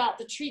worried about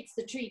the treats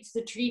that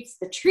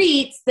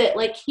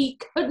like he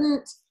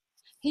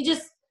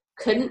just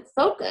couldn't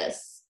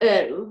focus.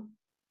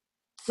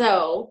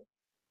 So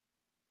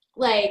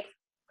like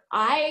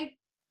I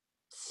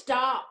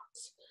stopped.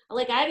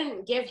 Like I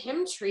didn't give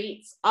him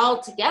treats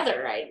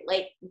altogether. I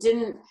like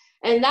didn't,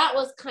 and that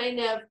was kind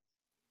of,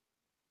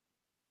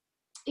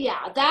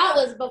 yeah, that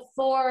was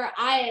before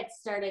I had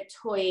started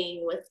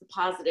toying with the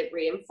positive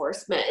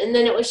reinforcement. And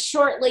then it was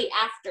shortly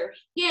after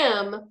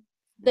him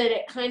that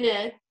it kind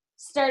of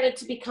started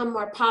to become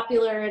more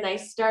popular and I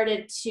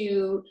started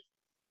to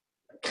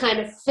kind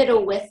of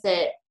fiddle with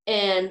it.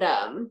 And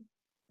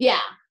yeah,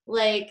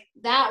 like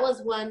that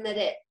was one that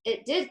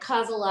it did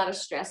cause a lot of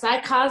stress.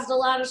 I caused a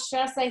lot of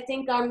stress, I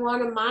think, on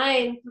one of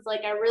mine because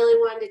like I really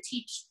wanted to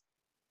teach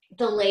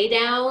the lay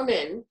down,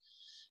 and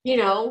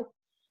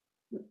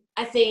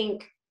I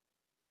think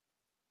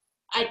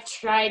I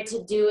tried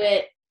to do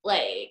it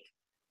like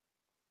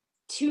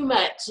too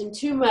much and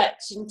too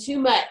much and too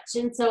much.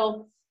 And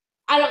so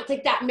I don't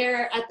think that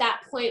mare at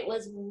that point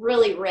was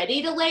really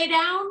ready to lay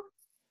down,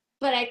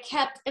 but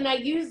I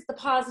used the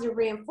positive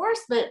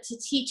reinforcement to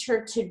teach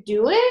her to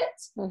do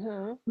it.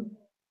 Mm-hmm.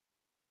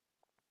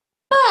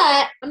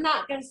 But I'm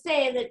not going to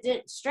say that it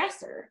didn't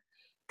stress her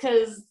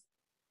because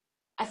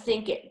I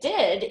think it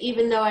did,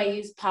 even though I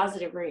used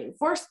positive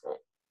reinforcement.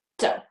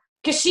 So,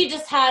 because she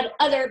just had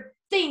other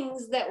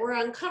things that were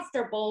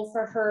uncomfortable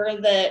for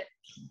her that,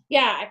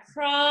 yeah, I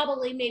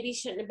probably maybe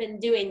shouldn't have been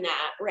doing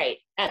that right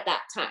at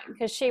that time.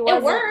 Because she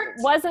It worked.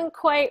 wasn't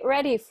quite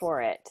ready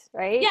for it,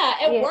 right? Yeah,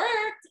 it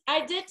worked.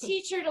 I did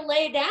teach her to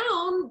lay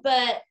down,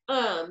 but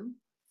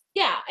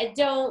yeah,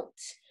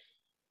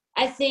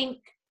 I think,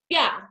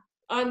 yeah,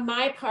 on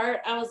my part,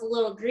 I was a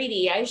little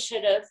greedy. I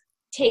should have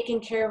taken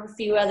care of a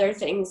few other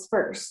things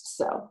first.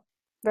 So,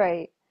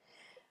 Right.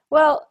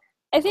 Well,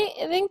 I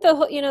think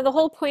the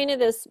whole point of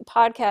this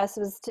podcast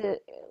was to,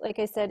 like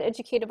I said,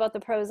 educate about the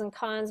pros and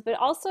cons, but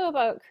also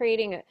about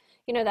creating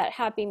that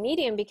happy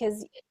medium,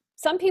 because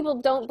some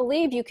people don't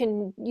believe you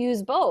can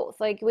use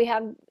both. Like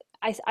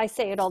I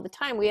say it all the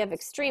time, we have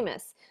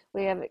extremists.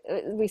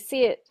 We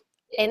see it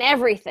in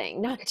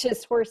everything, not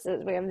just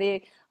horses. We have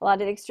a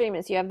lot of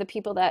extremists. You have the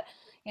people that,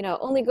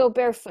 only go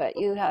barefoot.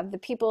 You have the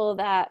people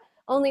that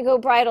only go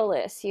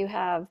bridleless. You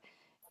have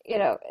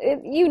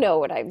you know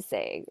what I'm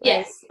saying, right?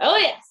 Yes. Oh,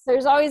 yes.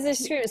 There's always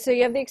extremists. So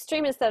you have the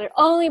extremists that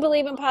only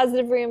believe in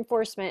positive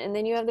reinforcement, and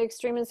then you have the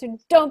extremists who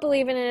don't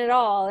believe in it at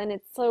all. And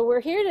it's so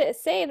we're here to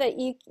say that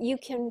you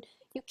can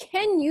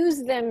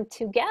use them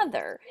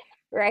together,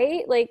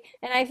 right? Like,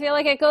 and I feel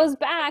like it goes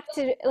back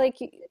to like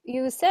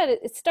you said,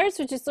 it starts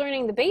with just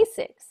learning the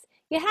basics.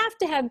 You have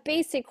to have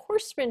basic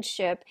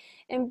horsemanship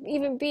and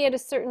even be at a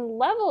certain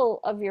level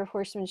of your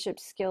horsemanship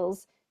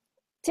skills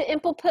to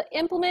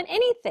implement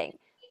anything.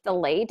 The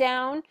lay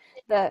down,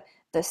 the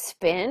the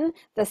spin,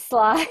 the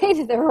slide,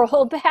 the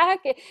rollback,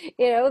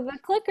 the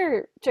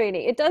clicker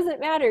training. It doesn't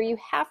matter. You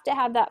have to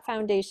have that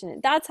foundation.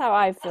 That's how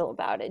I feel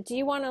about it. Do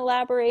you want to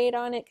elaborate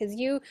on it? Because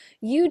you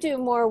do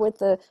more with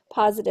the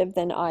positive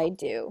than I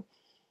do.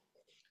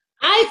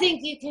 I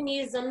think you can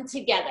use them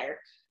together.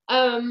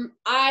 I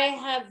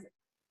have,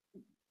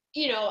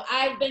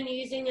 I've been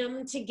using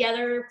them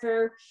together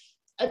for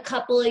a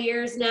couple of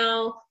years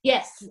now.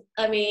 Yes,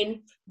 I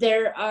mean,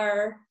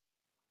 I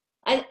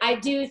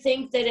do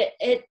think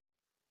that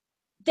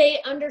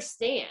they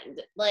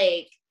understand,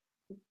 like,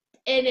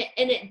 and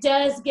it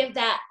does give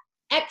that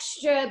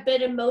extra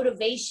bit of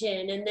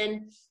motivation. And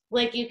then,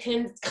 like, you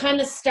can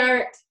kind of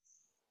start,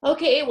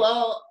 okay,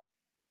 well,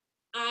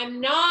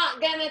 I'm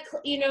not gonna,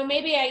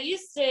 maybe I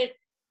used to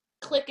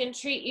click and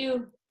treat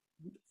you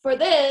for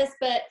this,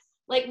 but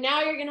like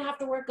now you're gonna have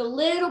to work a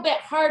little bit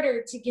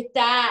harder to get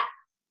that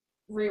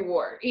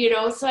reward.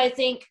 So I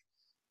think,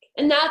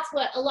 and that's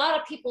what a lot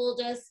of people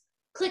just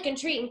click and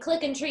treat and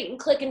click and treat and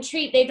click and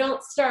treat. They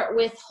don't start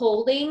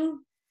withholding.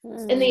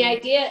 And the Mm,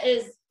 idea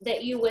is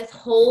that you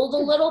withhold a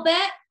little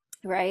bit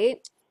right?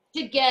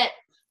 to get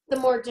the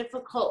more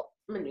difficult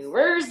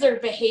maneuvers or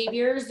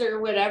behaviors or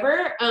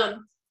whatever,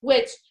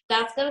 which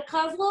that's going to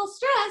cause a little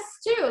stress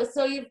too.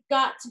 So you've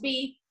got to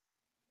be,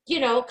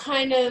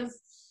 kind of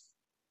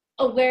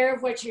aware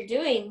of what you're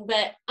doing.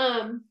 But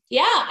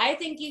yeah, I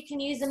think you can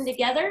use them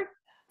together.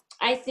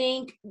 I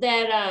think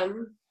that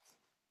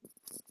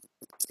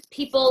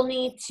people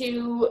need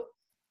to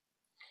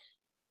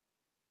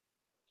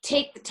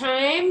take the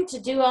time to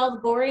do all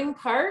the boring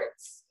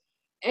parts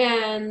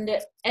and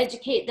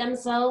educate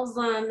themselves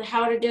on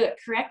how to do it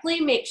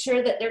correctly. Make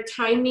sure that their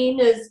timing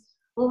is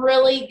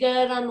really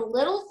good on the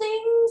little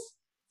things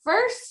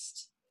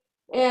first,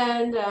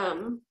 and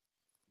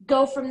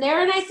go from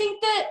there. And I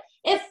think that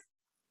if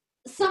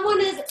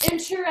someone is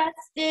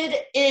interested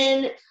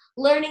in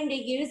learning to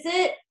use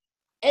it,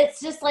 it's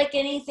just like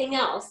anything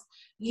else.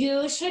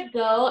 You should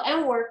go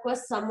and work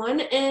with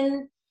someone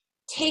and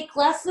take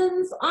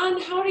lessons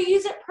on how to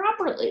use it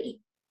properly.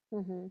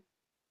 Hmm.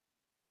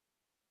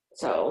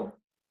 So,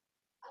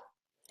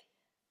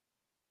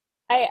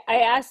 I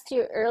asked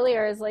you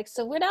earlier, I was like,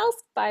 so what else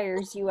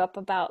fires you up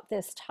about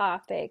this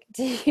topic?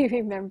 Do you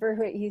remember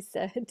what you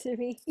said to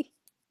me?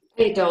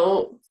 I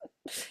don't.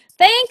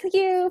 Thank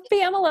you,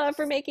 Pamela,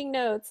 for making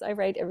notes. I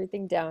write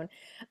everything down.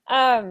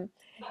 Um,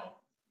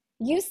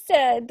 you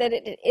said that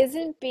it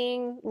isn't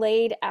being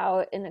laid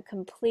out in a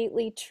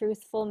completely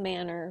truthful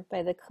manner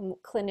by the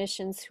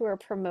clinicians who are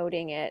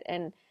promoting it.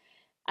 And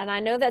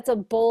I know that's a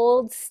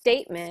bold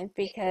statement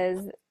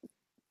because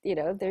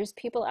there's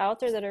people out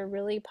there that are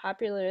really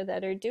popular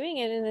that are doing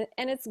it,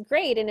 and it's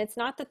great. And it's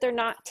not that they're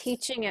not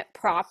teaching it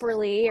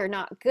properly or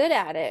not good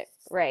at it,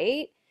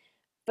 right?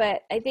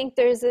 But I think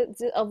there's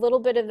a little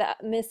bit of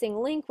that missing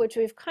link, which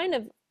we've kind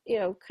of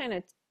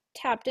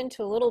tapped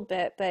into a little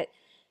bit. But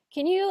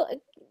can you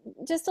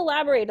just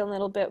elaborate a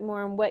little bit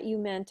more on what you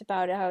meant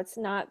about it, how it's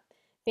not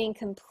being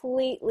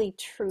completely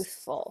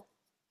truthful?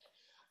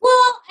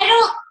 Well, I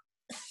don't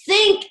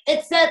think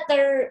it's that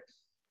they're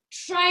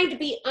trying to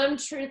be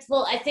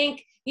untruthful. I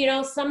think,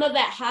 some of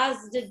that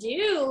has to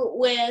do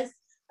with,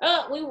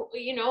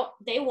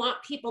 they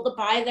want people to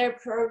buy their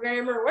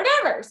program or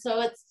whatever.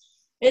 So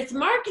it's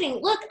marketing.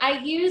 Look, I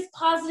use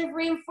positive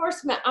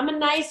reinforcement. I'm a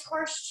nice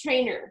horse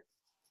trainer.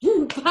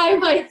 Buy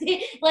my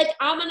thing. Like,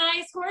 I'm a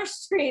nice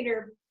horse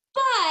trainer.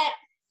 But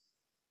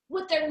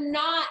what they're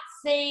not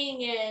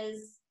saying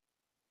is,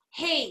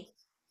 hey,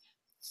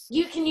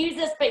 you can use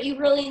this, but you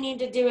really need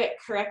to do it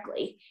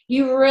correctly.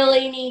 You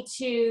really need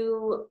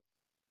to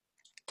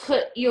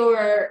put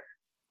your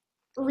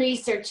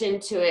research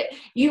into it.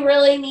 You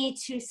really need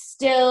to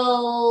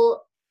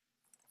still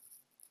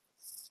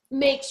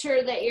make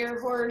sure that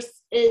your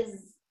horse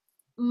is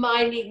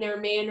minding their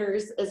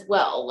manners as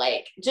well.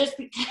 Like, just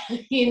because,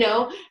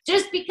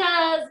 just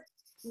because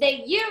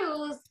they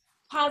use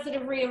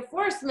positive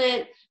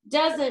reinforcement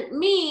doesn't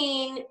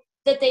mean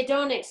that they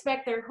don't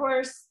expect their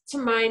horse to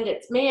mind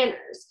its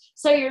manners.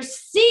 So you're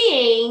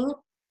seeing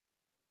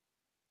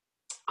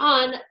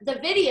on the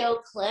video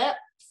clip,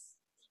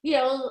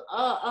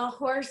 a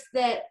horse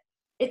that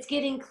it's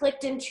getting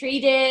clicked and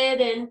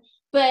treated,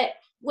 but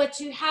what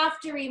you have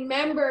to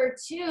remember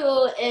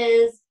too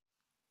is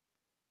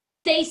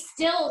they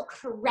still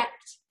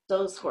correct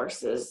those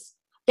horses.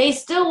 They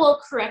still will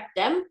correct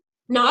them,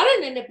 not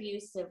in an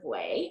abusive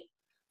way,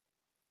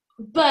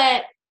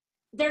 but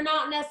they're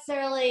not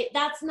necessarily,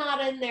 that's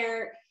not in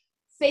their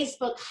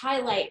Facebook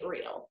highlight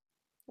reel.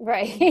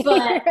 Right.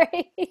 But,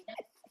 Right.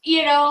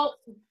 you know,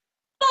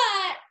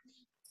 but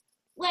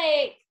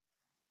like,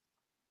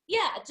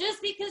 yeah,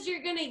 just because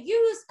you're going to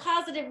use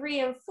positive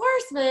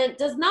reinforcement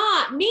does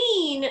not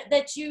mean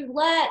that you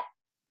let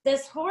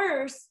this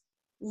horse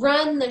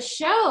run the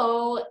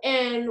show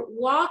and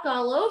walk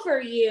all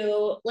over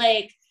you.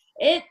 Like,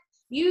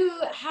 you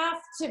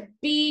have to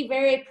be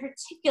very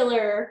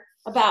particular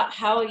about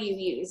how you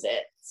use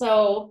it.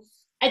 So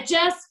I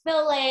just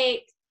feel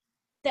like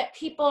that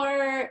people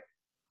are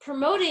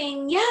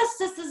promoting, yes,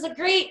 this is a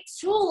great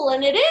tool,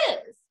 and it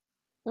is,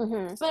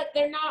 Mm-hmm. but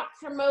they're not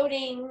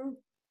promoting.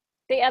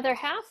 The other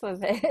half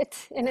of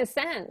it, in a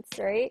sense,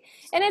 right?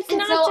 And it's And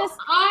not so just,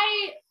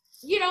 I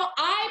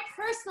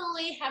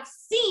personally have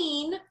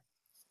seen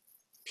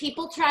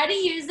people try to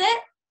use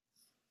it,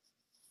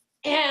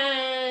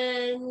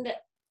 and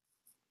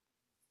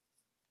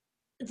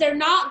they're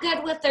not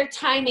good with their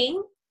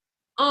timing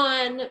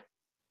on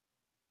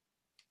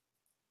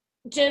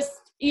just,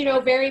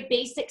 very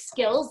basic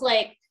skills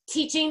like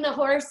teaching the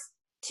horse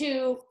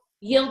to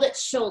yield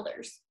its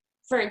shoulders,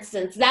 for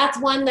instance. That's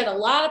one that a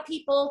lot of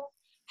people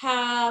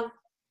have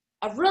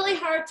a really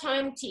hard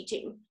time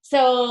teaching.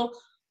 So,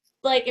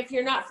 like, if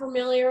you're not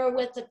familiar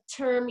with the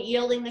term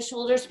yielding the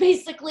shoulders,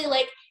 basically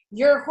like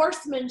your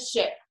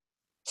horsemanship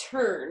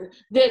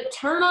the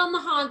turn on the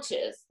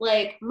haunches,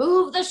 like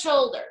move the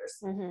shoulders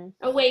mm-hmm.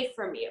 away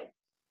from you.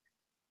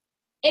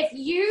 If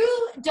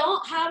you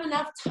don't have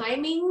enough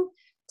timing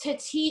to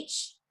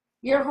teach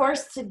your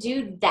horse to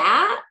do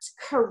that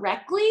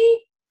correctly,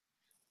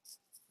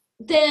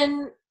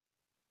 then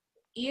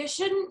you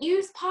shouldn't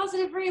use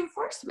positive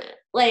reinforcement.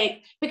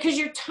 Like, because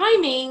your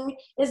timing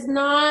is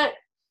not,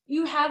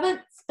 you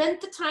haven't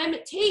spent the time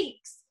it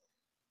takes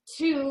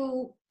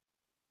to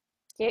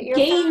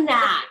gain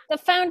that. The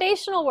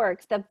foundational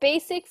work, the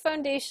basic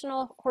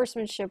foundational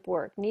horsemanship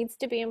work needs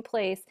to be in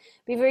place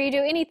before you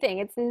do anything.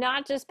 It's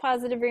not just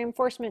positive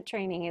reinforcement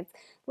training, it's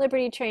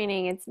liberty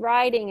training, it's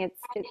riding, it's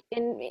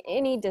in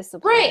any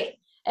discipline. Right.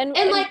 And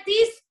and like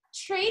these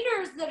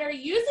trainers that are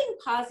using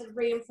positive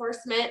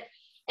reinforcement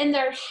and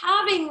they're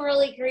having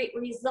really great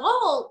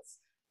results,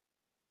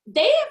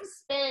 they have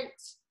spent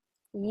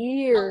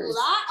years. a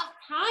lot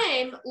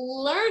of time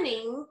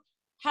learning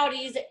how to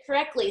use it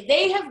correctly.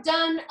 They have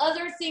done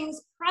other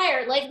things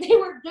prior, like they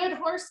were good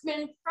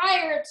horsemen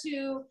prior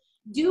to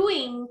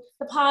doing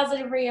the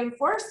positive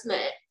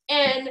reinforcement,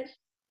 and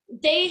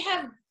they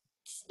have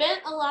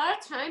spent a lot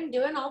of time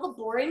doing all the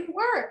boring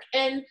work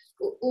and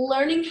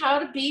learning how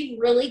to be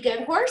really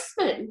good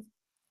horsemen.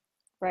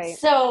 Right.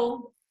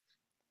 So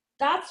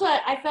that's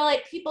what I feel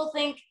like. People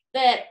think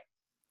that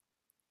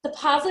the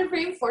positive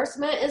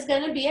reinforcement is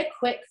going to be a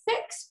quick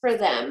fix for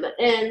them,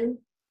 and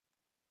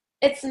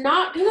it's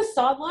not going to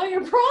solve all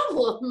your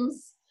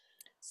problems.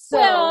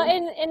 Well, So,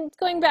 and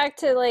going back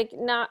to like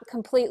not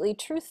completely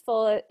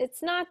truthful,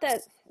 it's not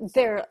that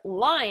they're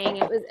lying.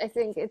 It was, I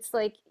think it's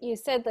like you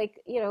said,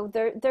 like,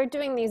 they're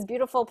doing these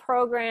beautiful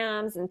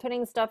programs and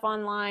putting stuff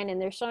online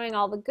and they're showing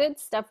all the good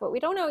stuff, but we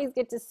don't always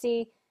get to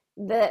see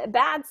the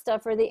bad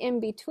stuff or the in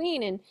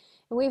between. And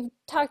we've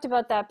talked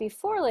about that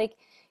before. Like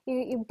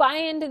you buy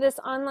into this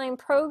online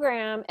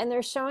program and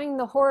they're showing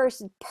the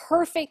horse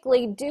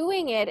perfectly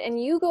doing it,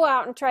 and you go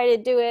out and try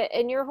to do it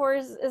and your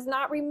horse is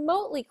not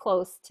remotely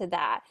close to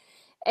that.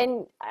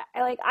 And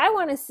I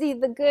want to see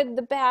the good,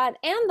 the bad,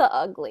 and the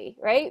ugly,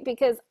 right?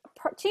 Because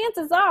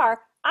chances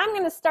are I'm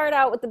going to start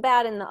out with the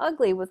bad and the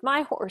ugly with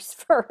my horse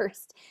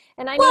first,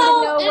 and I need to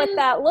well, know what and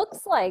that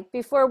looks like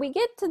before we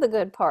get to the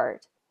good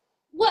part.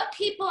 what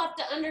people have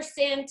to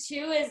understand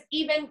too is,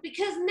 even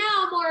because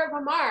now more of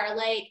them are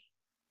like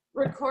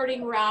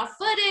recording raw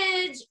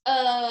footage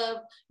of,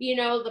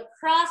 the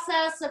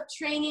process of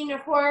training a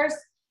horse,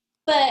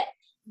 but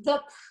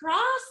the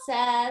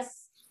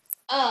process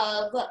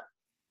of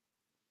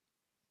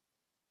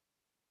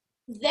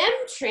them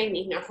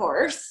training a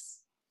horse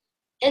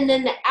and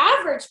then the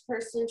average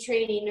person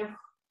training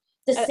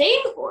the uh,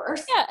 same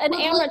horse yeah, an would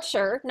look,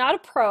 amateur, not a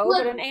pro,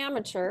 but would, an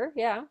amateur.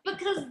 Yeah.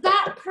 because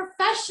that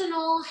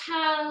professional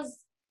has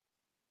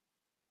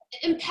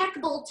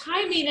impeccable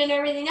timing and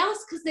everything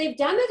else because they've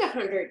done it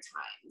 100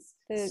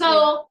 times.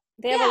 So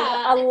They have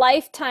yeah, a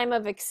lifetime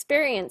of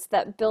experience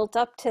that built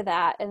up to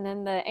that, and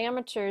then the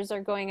amateurs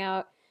are going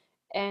out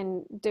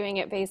and doing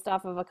it based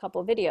off of a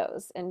couple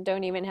videos and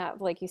don't even have,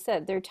 like you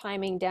said, they're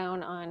timing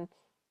down on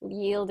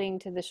yielding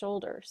to the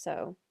shoulder.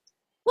 So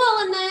well,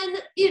 and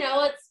then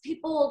it's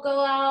people will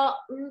go out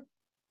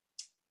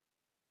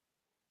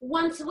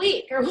once a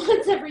week or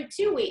once every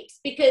 2 weeks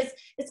because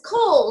it's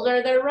cold,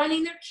 or they're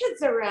running their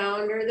kids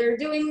around, or they're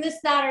doing this,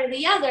 that, or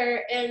the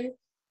other. And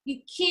you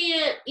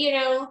can't,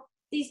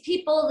 these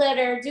people that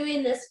are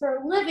doing this for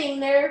a living,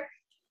 they're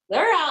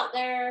out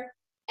there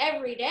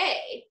every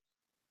day.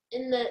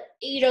 And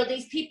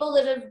these people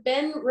that have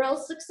been real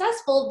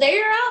successful,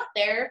 they're out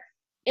there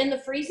in the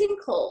freezing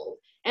cold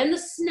and the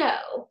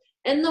snow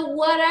and the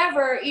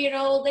whatever,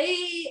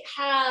 they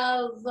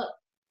have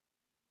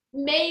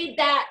made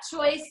that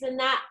choice and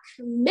that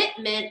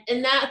commitment,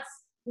 and that's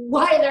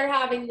why they're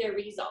having their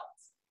results.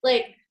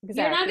 Like,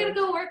 You're not going to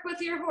Exactly. go work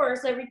with your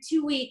horse every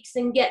 2 weeks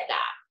and get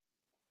that.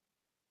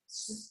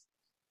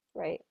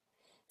 Right.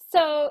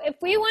 So if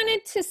we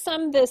wanted to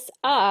sum this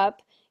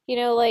up,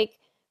 like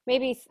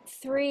maybe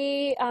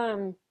three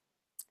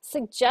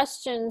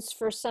suggestions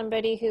for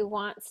somebody who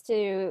wants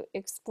to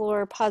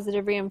explore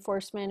positive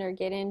reinforcement or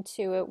get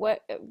into it,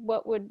 what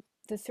would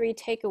the three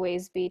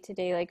takeaways be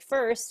today? Like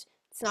first,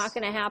 it's not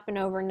going to happen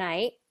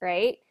overnight,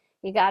 right?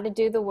 You got to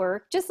do the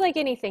work, just like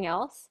anything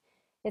else.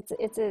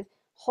 It's a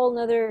whole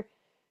nother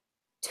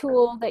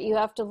tool that you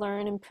have to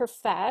learn and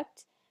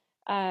perfect.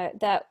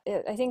 That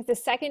I think the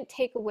second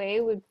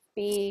takeaway would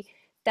be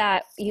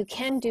that you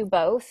can do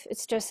both.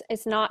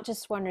 It's not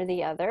just one or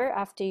the other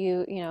after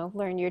you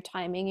learn your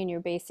timing and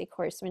your basic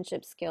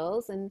horsemanship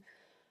skills. And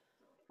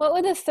what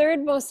would the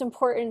third most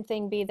important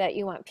thing be that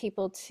you want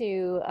people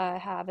to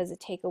have as a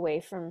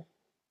takeaway from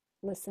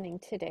listening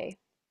today?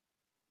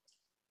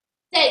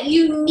 That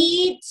you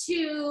need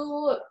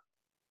to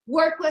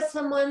work with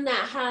someone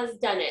that has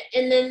done it.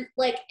 And then,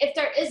 like, if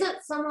there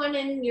isn't someone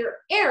in your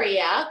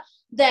area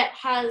that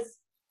has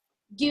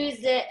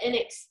used it and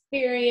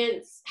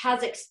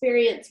has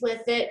experience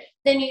with it,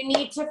 then you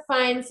need to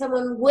find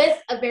someone with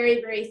a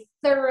very, very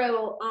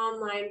thorough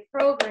online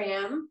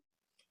program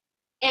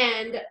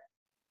and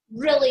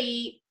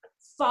really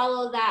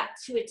follow that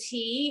to a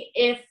T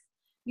if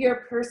you're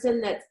a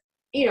person that's,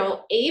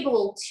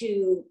 able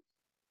to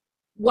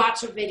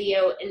watch a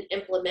video and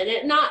implement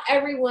it. Not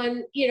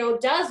everyone,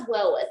 does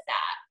well with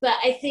that. But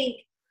I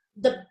think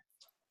the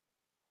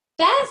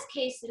best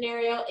case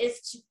scenario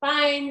is to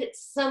find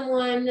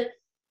someone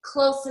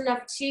close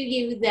enough to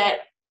you that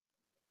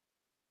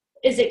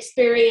is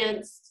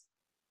experienced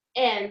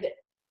and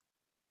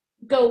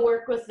go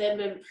work with them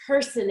in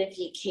person if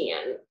you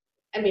can.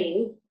 I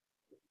mean,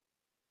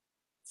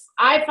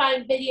 I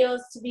find videos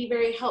to be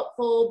very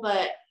helpful,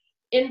 but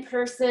in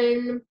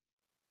person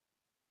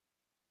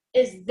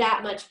is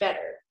that much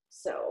better.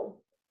 So,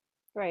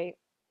 Right.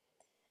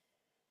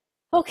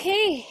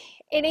 Okay.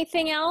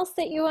 Anything else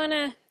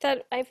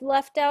that I've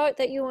left out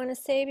that you want to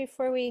say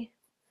before we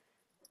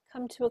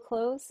come to a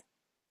close?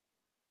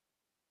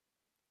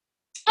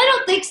 I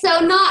don't think so.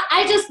 Not.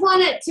 I just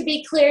want it to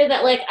be clear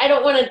that, like, I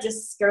don't want to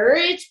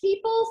discourage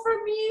people from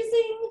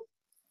using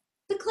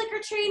the clicker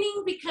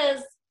training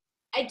because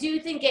I do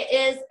think it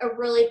is a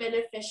really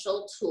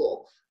beneficial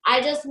tool.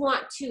 I just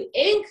want to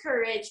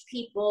encourage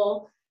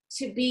people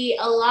to be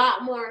a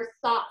lot more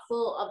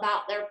thoughtful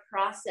about their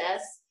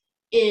process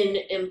in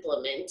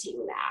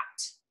implementing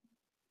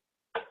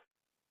that.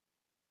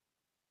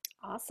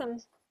 Awesome.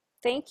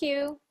 Thank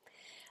you.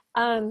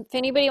 If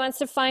anybody wants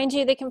to find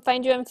you, they can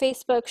find you on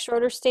Facebook,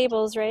 Schroeder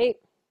Stables, right?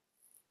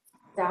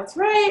 That's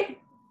right.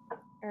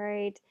 All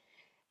right.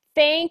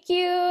 Thank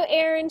you,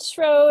 Erin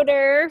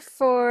Schroeder,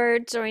 for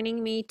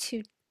joining me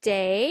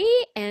today.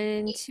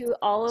 And to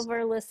all of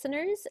our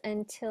listeners,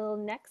 until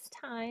next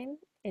time,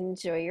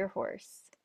 enjoy your horse.